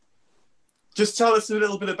 Just tell us a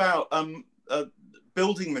little bit about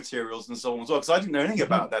building materials and so on as well, because I didn't know anything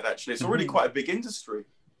about that actually. It's already quite a big industry.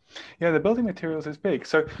 Yeah, the building materials is big.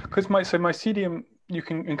 So because mycelium, you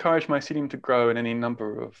can encourage mycelium to grow in any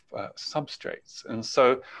number of substrates. And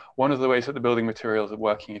so one of the ways that the building materials are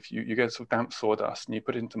working, if you get sort of damp sawdust and you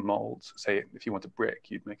put it into molds, say if you want a brick,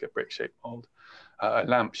 you'd make a brick-shaped mold. A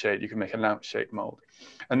lampshade, you can make a lamp-shaped mold.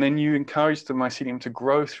 And then you encourage the mycelium to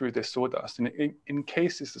grow through this sawdust, and it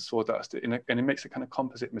encases the sawdust, and it makes a kind of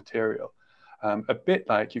composite material. A bit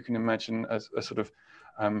like you can imagine as a sort of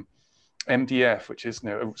MDF, which is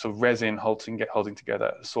a sort of resin holding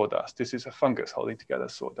together sawdust. This is a fungus holding together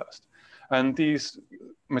sawdust. And these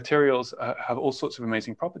materials have all sorts of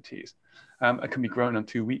amazing properties. It can be grown in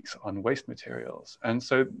 2 weeks on waste materials. And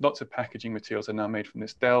so lots of packaging materials are now made from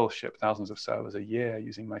this. Dell ship thousands of servers a year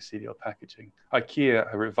using mycelial packaging.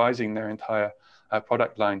 IKEA are revising their entire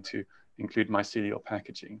product line to include mycelial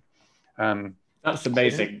packaging. That's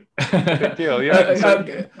amazing. Big deal,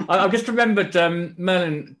 yeah. I've just remembered,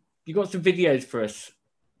 Merlin, you got some videos for us.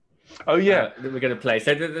 Oh yeah, that we're going to play.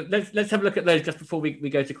 So let's have a look at those just before we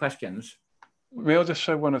go to questions. Maybe I'll just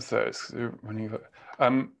show one of those.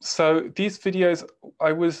 So these videos,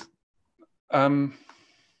 I was.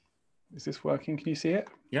 Is this working? Can you see it?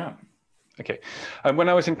 Yeah. Okay. When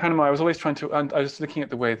I was in Panama, I was always I was looking at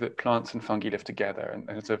the way that plants and fungi live together, and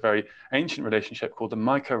it's a very ancient relationship called the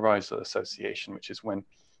mycorrhizal association, which is when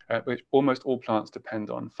which almost all plants depend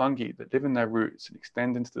on fungi that live in their roots and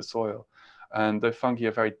extend into the soil. And the fungi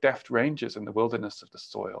are very deft rangers in the wilderness of the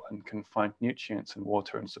soil and can find nutrients and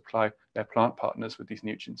water and supply their plant partners with these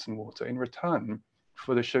nutrients and water in return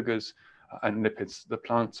for the sugars and lipids the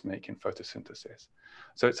plants make in photosynthesis.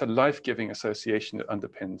 So it's a life-giving association that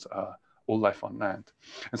underpins all life on land.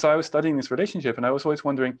 And so I was studying this relationship, and I was always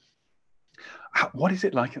wondering, what is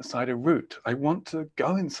it like inside a root? I want to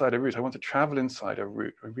go inside a root. I want to travel inside a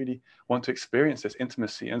root. I really want to experience this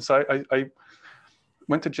intimacy. And so I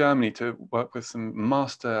went to Germany to work with some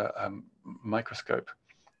master microscope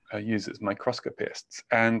users, microscopists,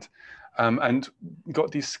 and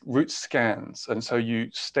got these root scans. And so you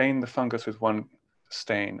stain the fungus with one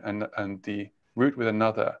stain and the root with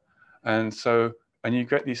another. And you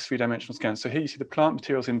get these three-dimensional scans. So here you see the plant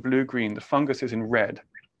materials in blue-green, the fungus is in red.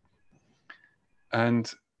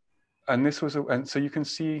 And so you can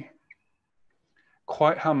see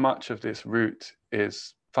quite how much of this root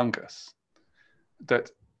is fungus.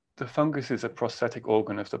 That the fungus is a prosthetic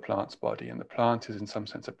organ of the plant's body, and the plant is in some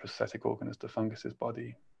sense a prosthetic organ of the fungus's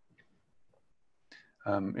body.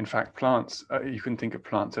 In fact, plants, you can think of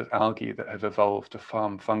plants as algae that have evolved to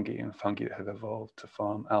farm fungi, and fungi that have evolved to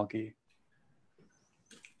farm algae.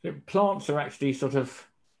 So plants are actually sort of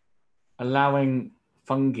allowing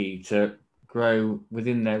fungi to grow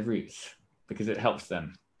within their roots because it helps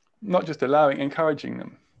them. Not just allowing, encouraging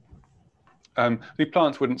them. The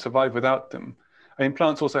plants wouldn't survive without them. I mean,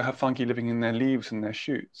 plants also have fungi living in their leaves and their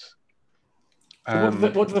shoots. So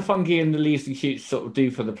what do the fungi in the leaves and shoots sort of do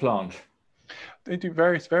for the plant? They do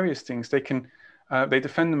various things. They can they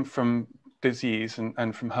defend them from disease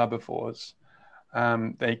and from herbivores.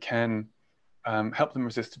 They can help them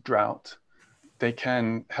resist drought. They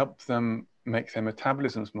can help them make their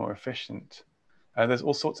metabolisms more efficient. There's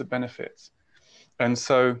all sorts of benefits. And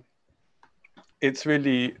so it's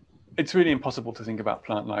really impossible to think about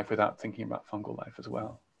plant life without thinking about fungal life as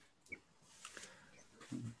well.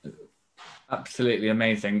 Absolutely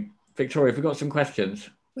amazing. Victoria, we've got some questions.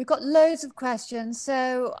 We've got loads of questions.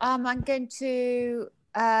 So I'm going to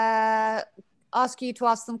ask you to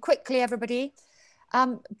ask them quickly, everybody.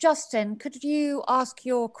 Justin, could you ask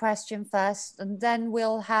your question first, and then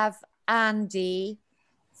we'll have Andy,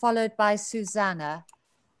 followed by Susanna.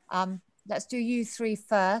 Let's do you three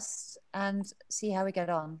first and see how we get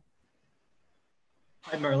on.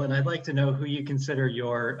 Hi, Merlin. I'd like to know who you consider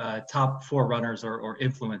your top forerunners or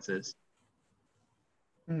influences.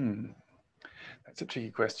 That's a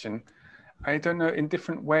tricky question. I don't know. In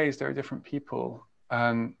different ways, there are different people.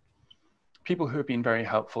 People who have been very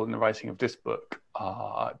helpful in the writing of this book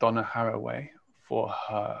are Donna Haraway for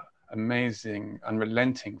her amazing,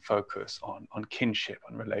 unrelenting focus on kinship,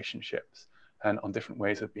 on relationships, and on different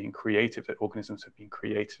ways of being creative, that organisms have been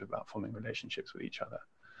creative about forming relationships with each other.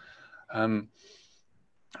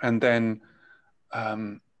 And then,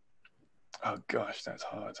 oh gosh, that's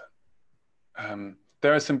hard.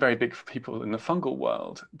 There are some very big people in the fungal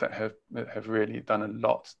world that have really done a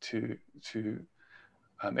lot to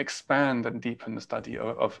expand and deepen the study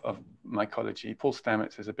of mycology. Paul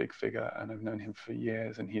Stamets is a big figure, and I've known him for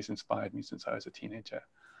years, and he's inspired me since I was a teenager.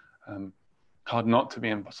 Hard not to be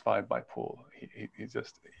inspired by Paul. He's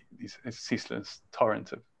a ceaseless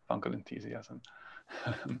torrent of fungal enthusiasm.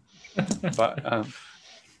 But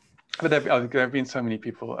there have been so many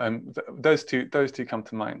people. Those two come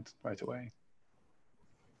to mind right away.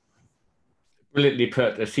 Brilliantly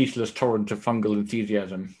put, a ceaseless torrent of fungal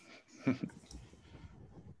enthusiasm.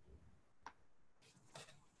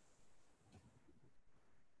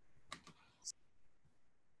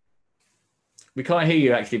 We can't hear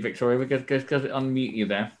you actually, Victoria. We're going to unmute you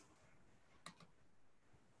there.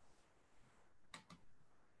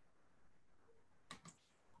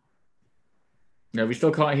 No, we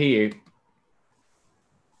still can't hear you.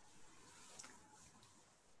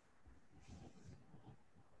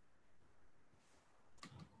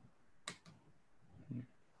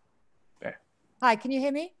 There. Hi, can you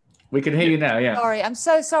hear me? We can hear you now, yeah. Sorry, I'm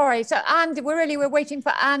so sorry. So Andy, we're waiting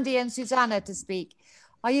for Andy and Susanna to speak.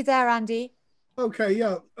 Are you there, Andy? Okay,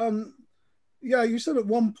 yeah. Yeah, you said at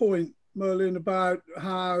one point, Merlin, about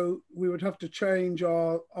how we would have to change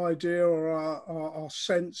our idea or our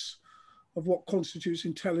sense of what constitutes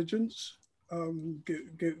intelligence,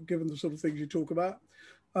 given the sort of things you talk about.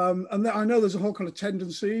 And I know there's a whole kind of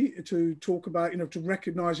tendency to talk about, to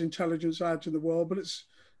recognize intelligence out in the world, but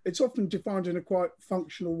it's often defined in a quite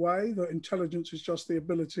functional way, that intelligence is just the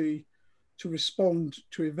ability to respond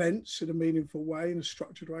to events in a meaningful way, in a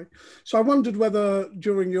structured way. So I wondered whether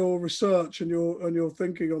during your research and your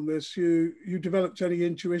thinking on this, you developed any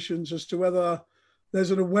intuitions as to whether there's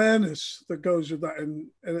an awareness that goes with that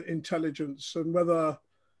intelligence, and whether,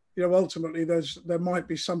 ultimately there might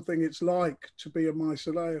be something it's like to be a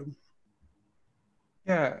mycelium.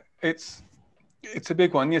 Yeah, it's a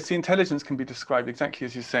big one. Yes, the intelligence can be described exactly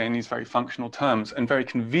as you say in these very functional terms, and very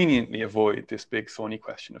conveniently avoid this big thorny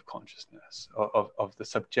question of consciousness, of the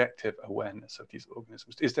subjective awareness of these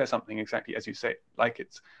organisms. Is there something exactly as you say, like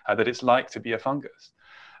that it's like to be a fungus?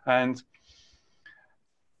 And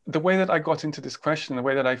the way that I got into this question, the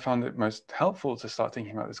way that I found it most helpful to start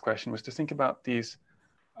thinking about this question, was to think about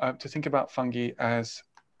fungi as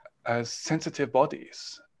sensitive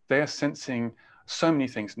bodies. They are sensing so many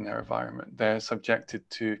things in their environment. They're subjected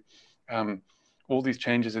to all these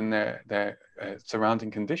changes in their surrounding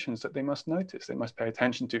conditions that they must notice, they must pay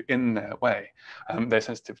attention to in their way. They're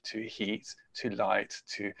sensitive to heat, to light,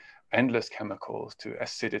 to endless chemicals, to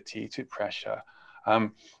acidity, to pressure.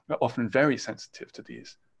 They're often very sensitive to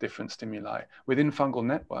these different stimuli. Within fungal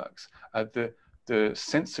networks, the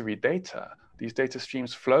sensory data, these data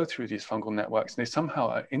streams flow through these fungal networks, and they somehow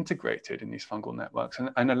are integrated in these fungal networks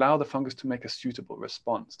and allow the fungus to make a suitable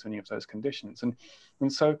response to any of those conditions. And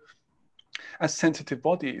so, as sensitive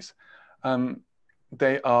bodies,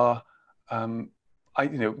 they are, then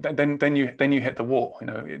you hit the wall.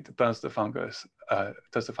 Does the fungus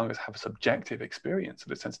have a subjective experience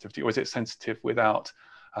of its sensitivity, or is it sensitive without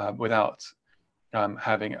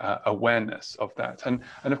having awareness of that? And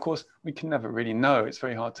of course, we can never really know. It's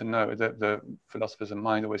very hard to know. The philosophers of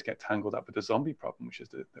mind always get tangled up with the zombie problem, which is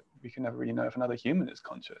that we can never really know if another human is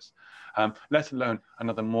conscious, let alone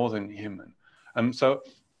another more than human. So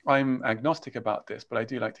I'm agnostic about this, but I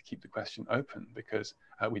do like to keep the question open, because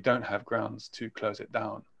we don't have grounds to close it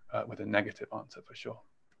down with a negative answer for sure.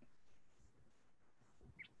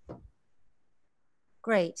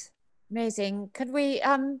 Great, amazing. Could we,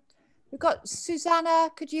 we've got Susanna,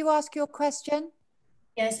 could you ask your question?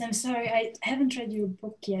 Yes, I'm sorry, I haven't read your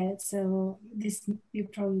book yet, so you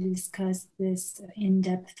probably discussed this in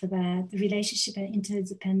depth about the relationship and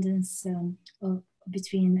interdependence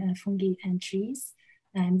between fungi and trees.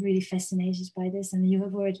 I'm really fascinated by this, and you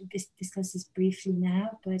have already discussed this briefly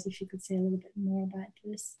now, but if you could say a little bit more about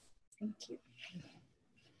this, thank you.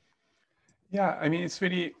 Yeah, I mean, it's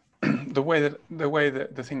really,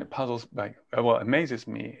 the thing that puzzles, amazes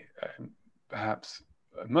me perhaps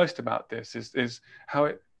most about this is how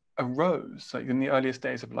it arose, like in the earliest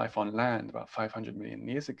days of life on land, about 500 million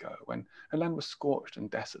years ago, when the land was scorched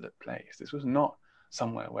and desolate place. This was not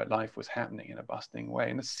somewhere where life was happening in a bustling way.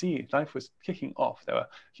 In the sea, life was kicking off. There were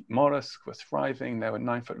mollusks were thriving. There were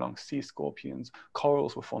 9-foot-long sea scorpions.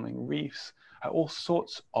 Corals were forming reefs. All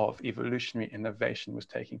sorts of evolutionary innovation was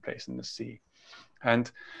taking place in the sea.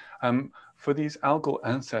 And for these algal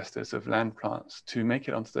ancestors of land plants to make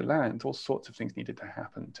it onto the land, all sorts of things needed to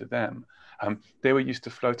happen to them. They were used to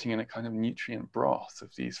floating in a kind of nutrient broth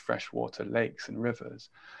of these freshwater lakes and rivers.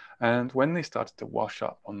 And when they started to wash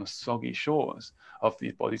up on the soggy shores of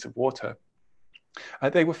these bodies of water,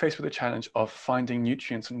 they were faced with the challenge of finding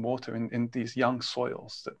nutrients and water in these young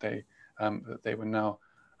soils that they were now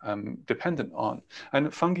dependent on.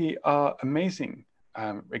 And fungi are amazing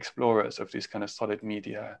explorers of these kind of solid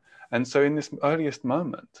media. And so in this earliest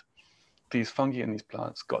moment, these fungi and these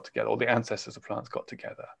plants got together, or the ancestors of plants got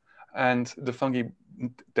together. And the fungi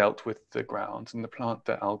dealt with the ground, and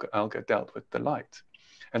the alga dealt with the light.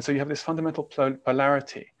 And so you have this fundamental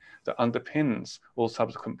polarity that underpins all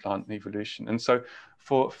subsequent plant evolution. And so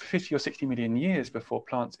for 50 or 60 million years before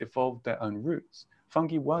plants evolved their own roots,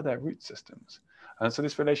 fungi were their root systems. And so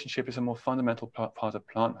this relationship is a more fundamental part of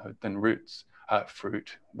planthood than roots,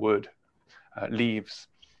 fruit, wood, leaves,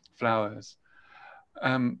 flowers.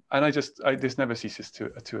 And this never ceases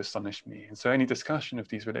to astonish me. And so any discussion of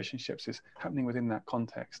these relationships is happening within that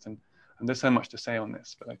context. And there's so much to say on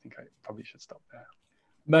this, but I think I probably should stop there.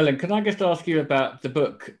 Merlin, can I just ask you about the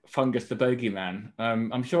book, Fungus the Bogeyman?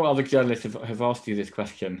 I'm sure other journalists have asked you this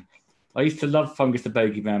question. I used to love Fungus the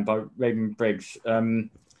Bogeyman by Raymond Briggs,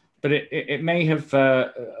 but it may have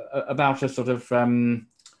about a sort of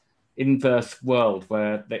inverse world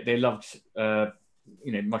where they loved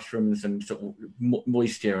mushrooms and sort of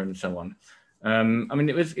moisture and so on. I mean,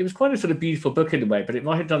 it was quite a sort of beautiful book in a way, but it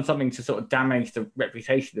might have done something to sort of damage the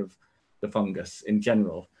reputation of the fungus in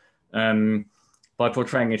general. By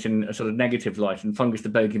portraying it in a sort of negative light, and Fungus the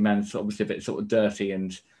Bogeyman is obviously a bit sort of dirty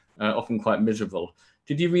and often quite miserable.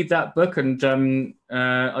 Did you read that book, and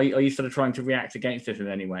are you sort of trying to react against it in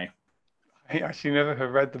any way? I actually never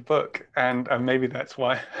have read the book, and maybe that's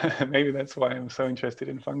why I'm so interested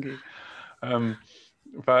in fungi.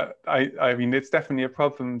 But I mean, it's definitely a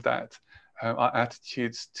problem that our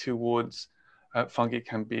attitudes towards fungi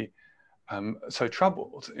can be so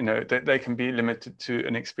troubled, that they can be limited to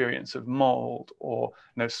an experience of mold or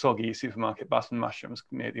soggy supermarket button mushrooms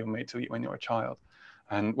you're made to eat when you're a child.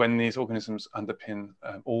 And when these organisms underpin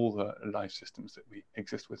all the life systems that we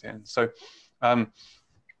exist within. So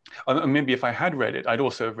maybe if I had read it, I'd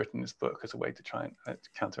also have written this book as a way to try and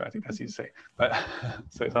counteract it, as you say. But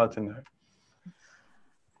so it's hard to know.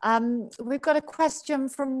 We've got a question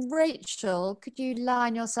from Rachel. Could you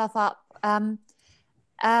line yourself up?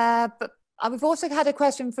 But we've also had a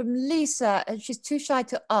question from Lisa, and she's too shy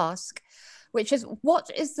to ask, which is, what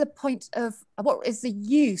is the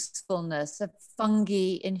usefulness of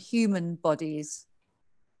fungi in human bodies?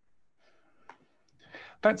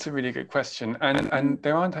 That's a really good question. And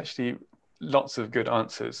there aren't actually lots of good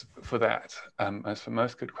answers for that, as for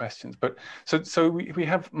most good questions. But so we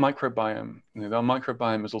have microbiome. Our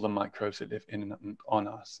microbiome is all the microbes that live in and on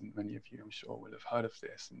us. And many of you, I'm sure, will have heard of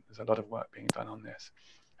this. And there's a lot of work being done on this.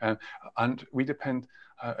 And we depend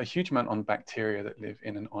a huge amount on bacteria that live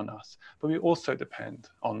in and on us, but we also depend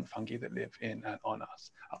on fungi that live in and on us,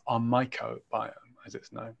 our mycobiome, as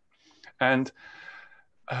it's known. And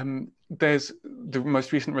there's the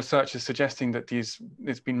most recent research is suggesting that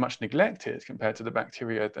it's been much neglected compared to the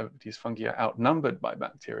bacteria. These fungi are outnumbered by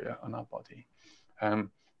bacteria on our body and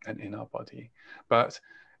in our body. But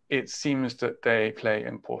it seems that they play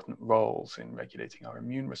important roles in regulating our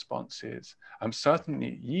immune responses.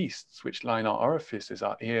 Certainly yeasts, which line our orifices,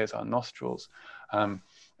 our ears, our nostrils, and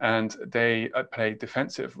they play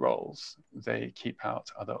defensive roles. They keep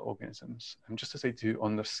out other organisms. And just as they do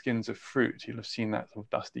on the skins of fruit, you'll have seen that sort of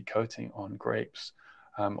dusty coating on grapes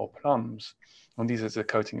or plums. And these are a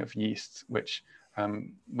coating of yeasts, which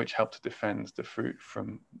help to defend the fruit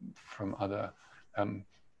from other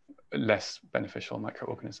less beneficial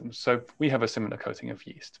microorganisms. So we have a similar coating of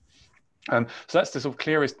yeast. So that's the sort of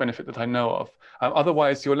clearest benefit that I know of.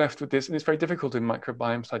 Otherwise, you're left with this, and it's very difficult in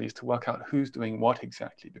microbiome studies to work out who's doing what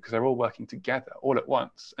exactly, because they're all working together all at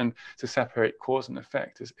once, and to separate cause and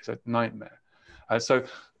effect is a nightmare. So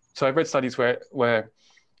I've read studies where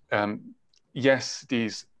yes,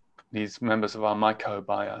 these members of our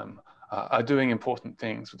microbiome are doing important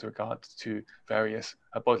things with regard to various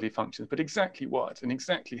bodily functions, but exactly what and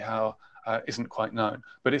exactly how isn't quite known.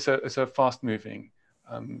 But it's a fast-moving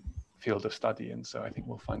field of study, and so I think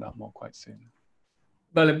we'll find out more quite soon.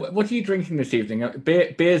 Merlin, what are you drinking this evening?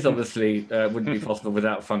 Beers obviously wouldn't be possible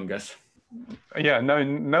without fungus. Yeah,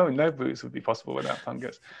 no booze would be possible without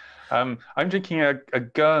fungus. I'm drinking a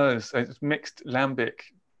Gers, a mixed lambic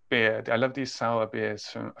beer. I love these sour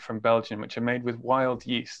beers from Belgium, which are made with wild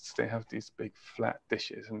yeasts. They have these big flat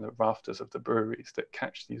dishes in the rafters of the breweries that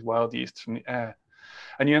catch these wild yeasts from the air.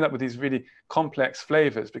 And you end up with these really complex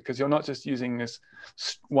flavors because you're not just using this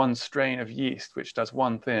one strain of yeast, which does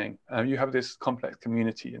one thing. You have this complex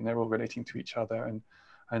community and they're all relating to each other.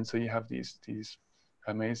 And so you have these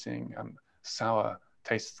amazing sour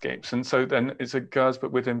tastescapes. And so then it's a Gers,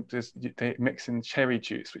 but with them, they mix in cherry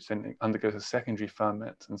juice, which then undergoes a secondary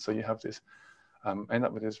ferment. And so you have this, end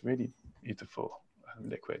up with this really beautiful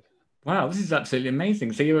liquid. Wow, this is absolutely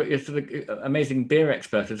amazing. So you're sort of amazing beer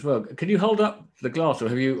expert as well. Could you hold up the glass, or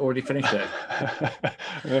have you already finished it?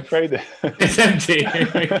 I'm afraid it's empty.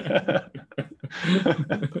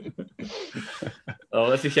 Oh,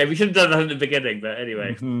 that's a shame. We should have done that at the beginning, but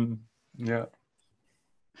anyway. Yeah.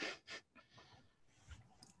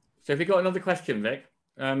 So have you got another question, Vic?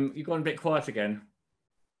 You've gone a bit quiet again.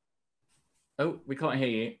 Oh, we can't hear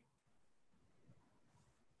you.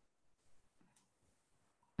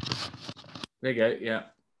 There you go, yeah.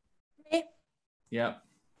 Me? Yeah.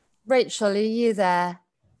 Rachel, are you there?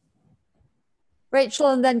 Rachel,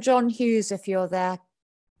 and then John Hughes, if you're there.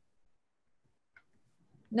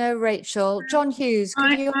 No, Rachel. John Hughes,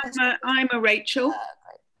 could you... I'm a Rachel.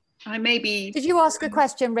 I may be... Did you ask a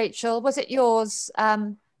question, Rachel? Was it yours?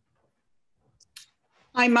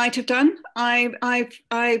 I might have done.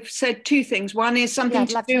 I've said two things. One is something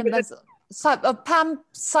to do with...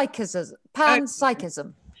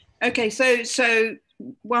 Panpsychism. Okay, so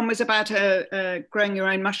one was about growing your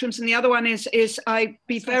own mushrooms, and the other one is I'd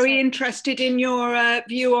be very interested in your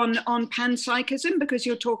view on panpsychism, because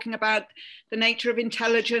you're talking about the nature of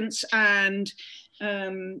intelligence, and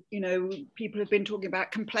you know, people have been talking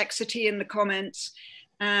about complexity in the comments,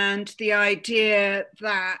 and the idea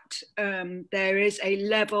that there is a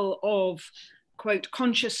level of, quote,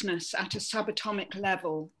 consciousness at a subatomic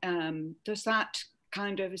level. Does that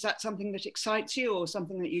is that something that excites you, or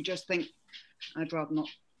something that you just think, I'd rather not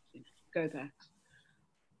go there?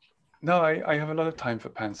 No, I have a lot of time for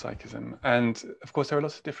panpsychism, and of course there are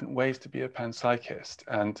lots of different ways to be a panpsychist,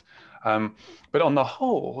 and but on the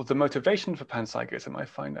whole, the motivation for panpsychism I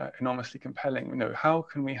find enormously compelling. You know, how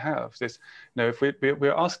can we have this? You know, if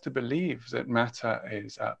we're asked to believe that matter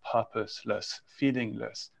is purposeless,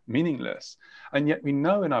 feelingless, meaningless, and yet we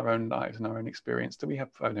know in our own lives, in our own experience, that we have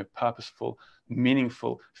purposeful,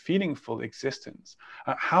 meaningful, feelingful existence.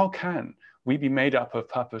 How can we be made up of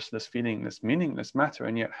purposeless, feelingless, meaningless matter,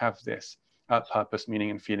 and yet have this purpose, meaning,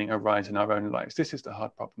 and feeling arise in our own lives? This is the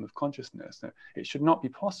hard problem of consciousness. It should not be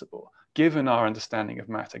possible, given our understanding of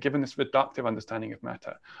matter, given this reductive understanding of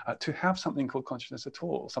matter, to have something called consciousness at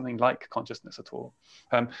all, something like consciousness at all.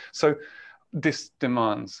 So this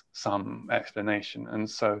demands some explanation, and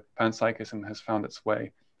so panpsychism has found its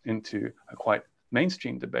way into a quite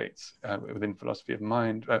mainstream debates within philosophy of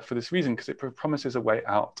mind for this reason, because it promises a way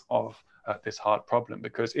out of this hard problem.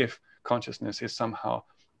 Because if consciousness is somehow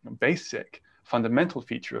a basic, fundamental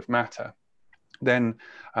feature of matter, then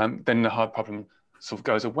the hard problem sort of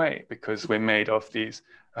goes away, because we're made of these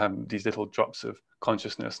little drops of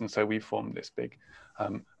consciousness, and so we form this big,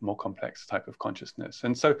 more complex type of consciousness.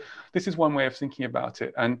 And so this is one way of thinking about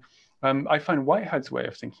it, and I find Whitehead's way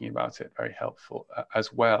of thinking about it very helpful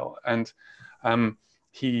as well. And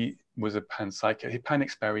he was a panpsychist,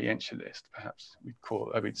 pan-experientialist, perhaps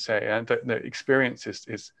I would say, and that the experience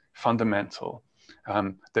is fundamental,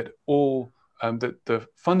 that the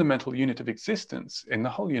fundamental unit of existence in the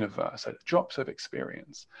whole universe are drops of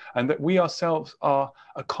experience, and that we ourselves are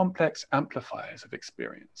a complex amplifiers of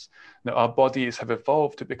experience. That our bodies have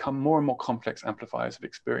evolved to become more and more complex amplifiers of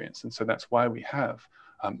experience, and so that's why we have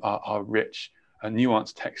our rich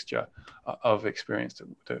nuanced texture of experience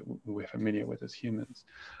that we're familiar with as humans.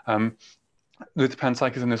 With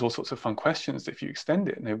panpsychism, there's all sorts of fun questions if you extend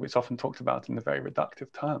it. It's often talked about in the very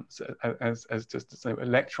reductive terms, as just as though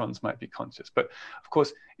electrons might be conscious. But of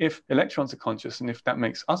course, if electrons are conscious, and if that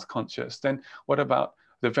makes us conscious, then what about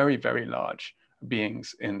the very, very large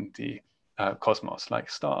beings in the cosmos, like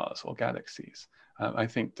stars or galaxies? I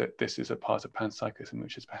think that this is a part of panpsychism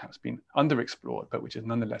which has perhaps been underexplored, but which is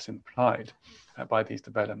nonetheless implied by these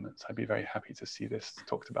developments. I'd be very happy to see this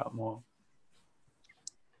talked about more.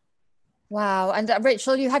 Wow. And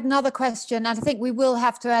Rachel, you had another question, and I think we will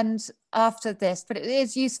have to end after this, but it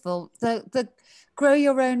is useful. The grow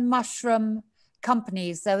your own mushroom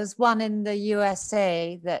companies, there was one in the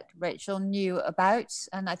USA that Rachel knew about,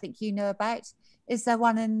 and I think you know about. Is there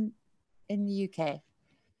one in the UK?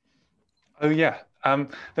 Oh yeah,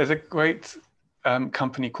 there's a great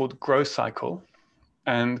company called Grow Cycle,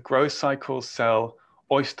 and Grow Cycle sell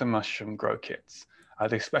oyster mushroom grow kits.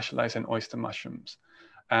 They specialize in oyster mushrooms,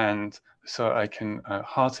 and so I can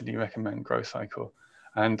heartily recommend Grow Cycle.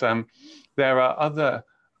 And there are other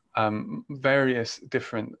various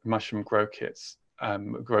different mushroom grow kit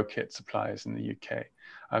suppliers in the UK.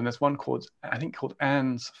 There's one called, I think, called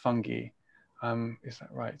Anne's Fungi. Is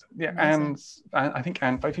that right? Yeah, I think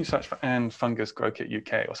Anne, if you search for Anne Fungus Grow Kit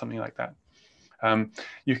UK or something like that,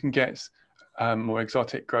 you can get more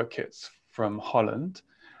exotic grow kits from Holland,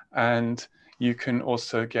 and you can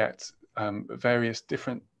also get various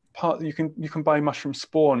different parts. You can buy mushroom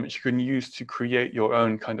spawn, which you can use to create your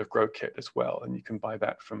own kind of grow kit as well, and you can buy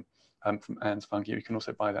that from Anne's Fungi. You can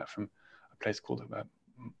also buy that from a place called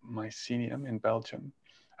Mycelium in Belgium.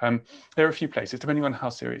 There are a few places, depending on how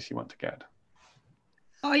serious you want to get.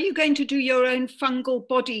 Are you going to do your own fungal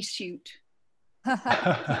bodysuit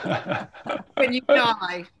when you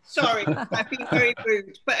die? Sorry, I've been very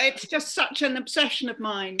rude, but it's just such an obsession of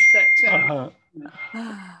mine that.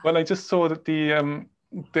 Well, I just saw that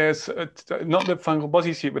there's not the fungal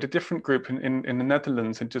bodysuit, but a different group in the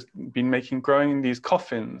Netherlands had just been growing these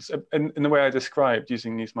coffins in the way I described,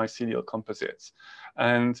 using these mycelial composites,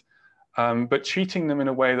 and but treating them in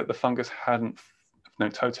a way that the fungus hadn't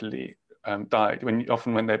totally died.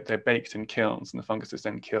 Often when they're baked in kilns and the fungus is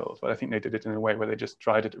then killed, but I think they did it in a way where they just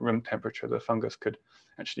dried it at room temperature. The fungus could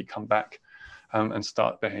actually come back and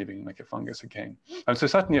start behaving like a fungus again. So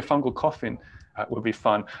certainly a fungal coffin would be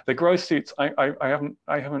fun. The grow suits, I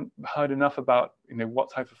haven't heard enough about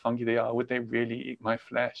what type of fungi they are. Would they really eat my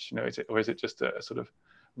flesh? Is it just a sort of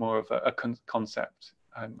more of a concept?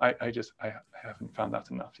 I haven't found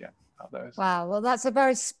out enough yet about those. Wow, well, that's a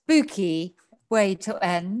very spooky way to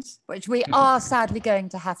end, which we are sadly going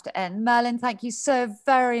to have to end. Merlin, thank you so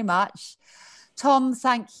very much. Tom,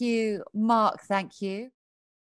 thank you. Mark, thank you.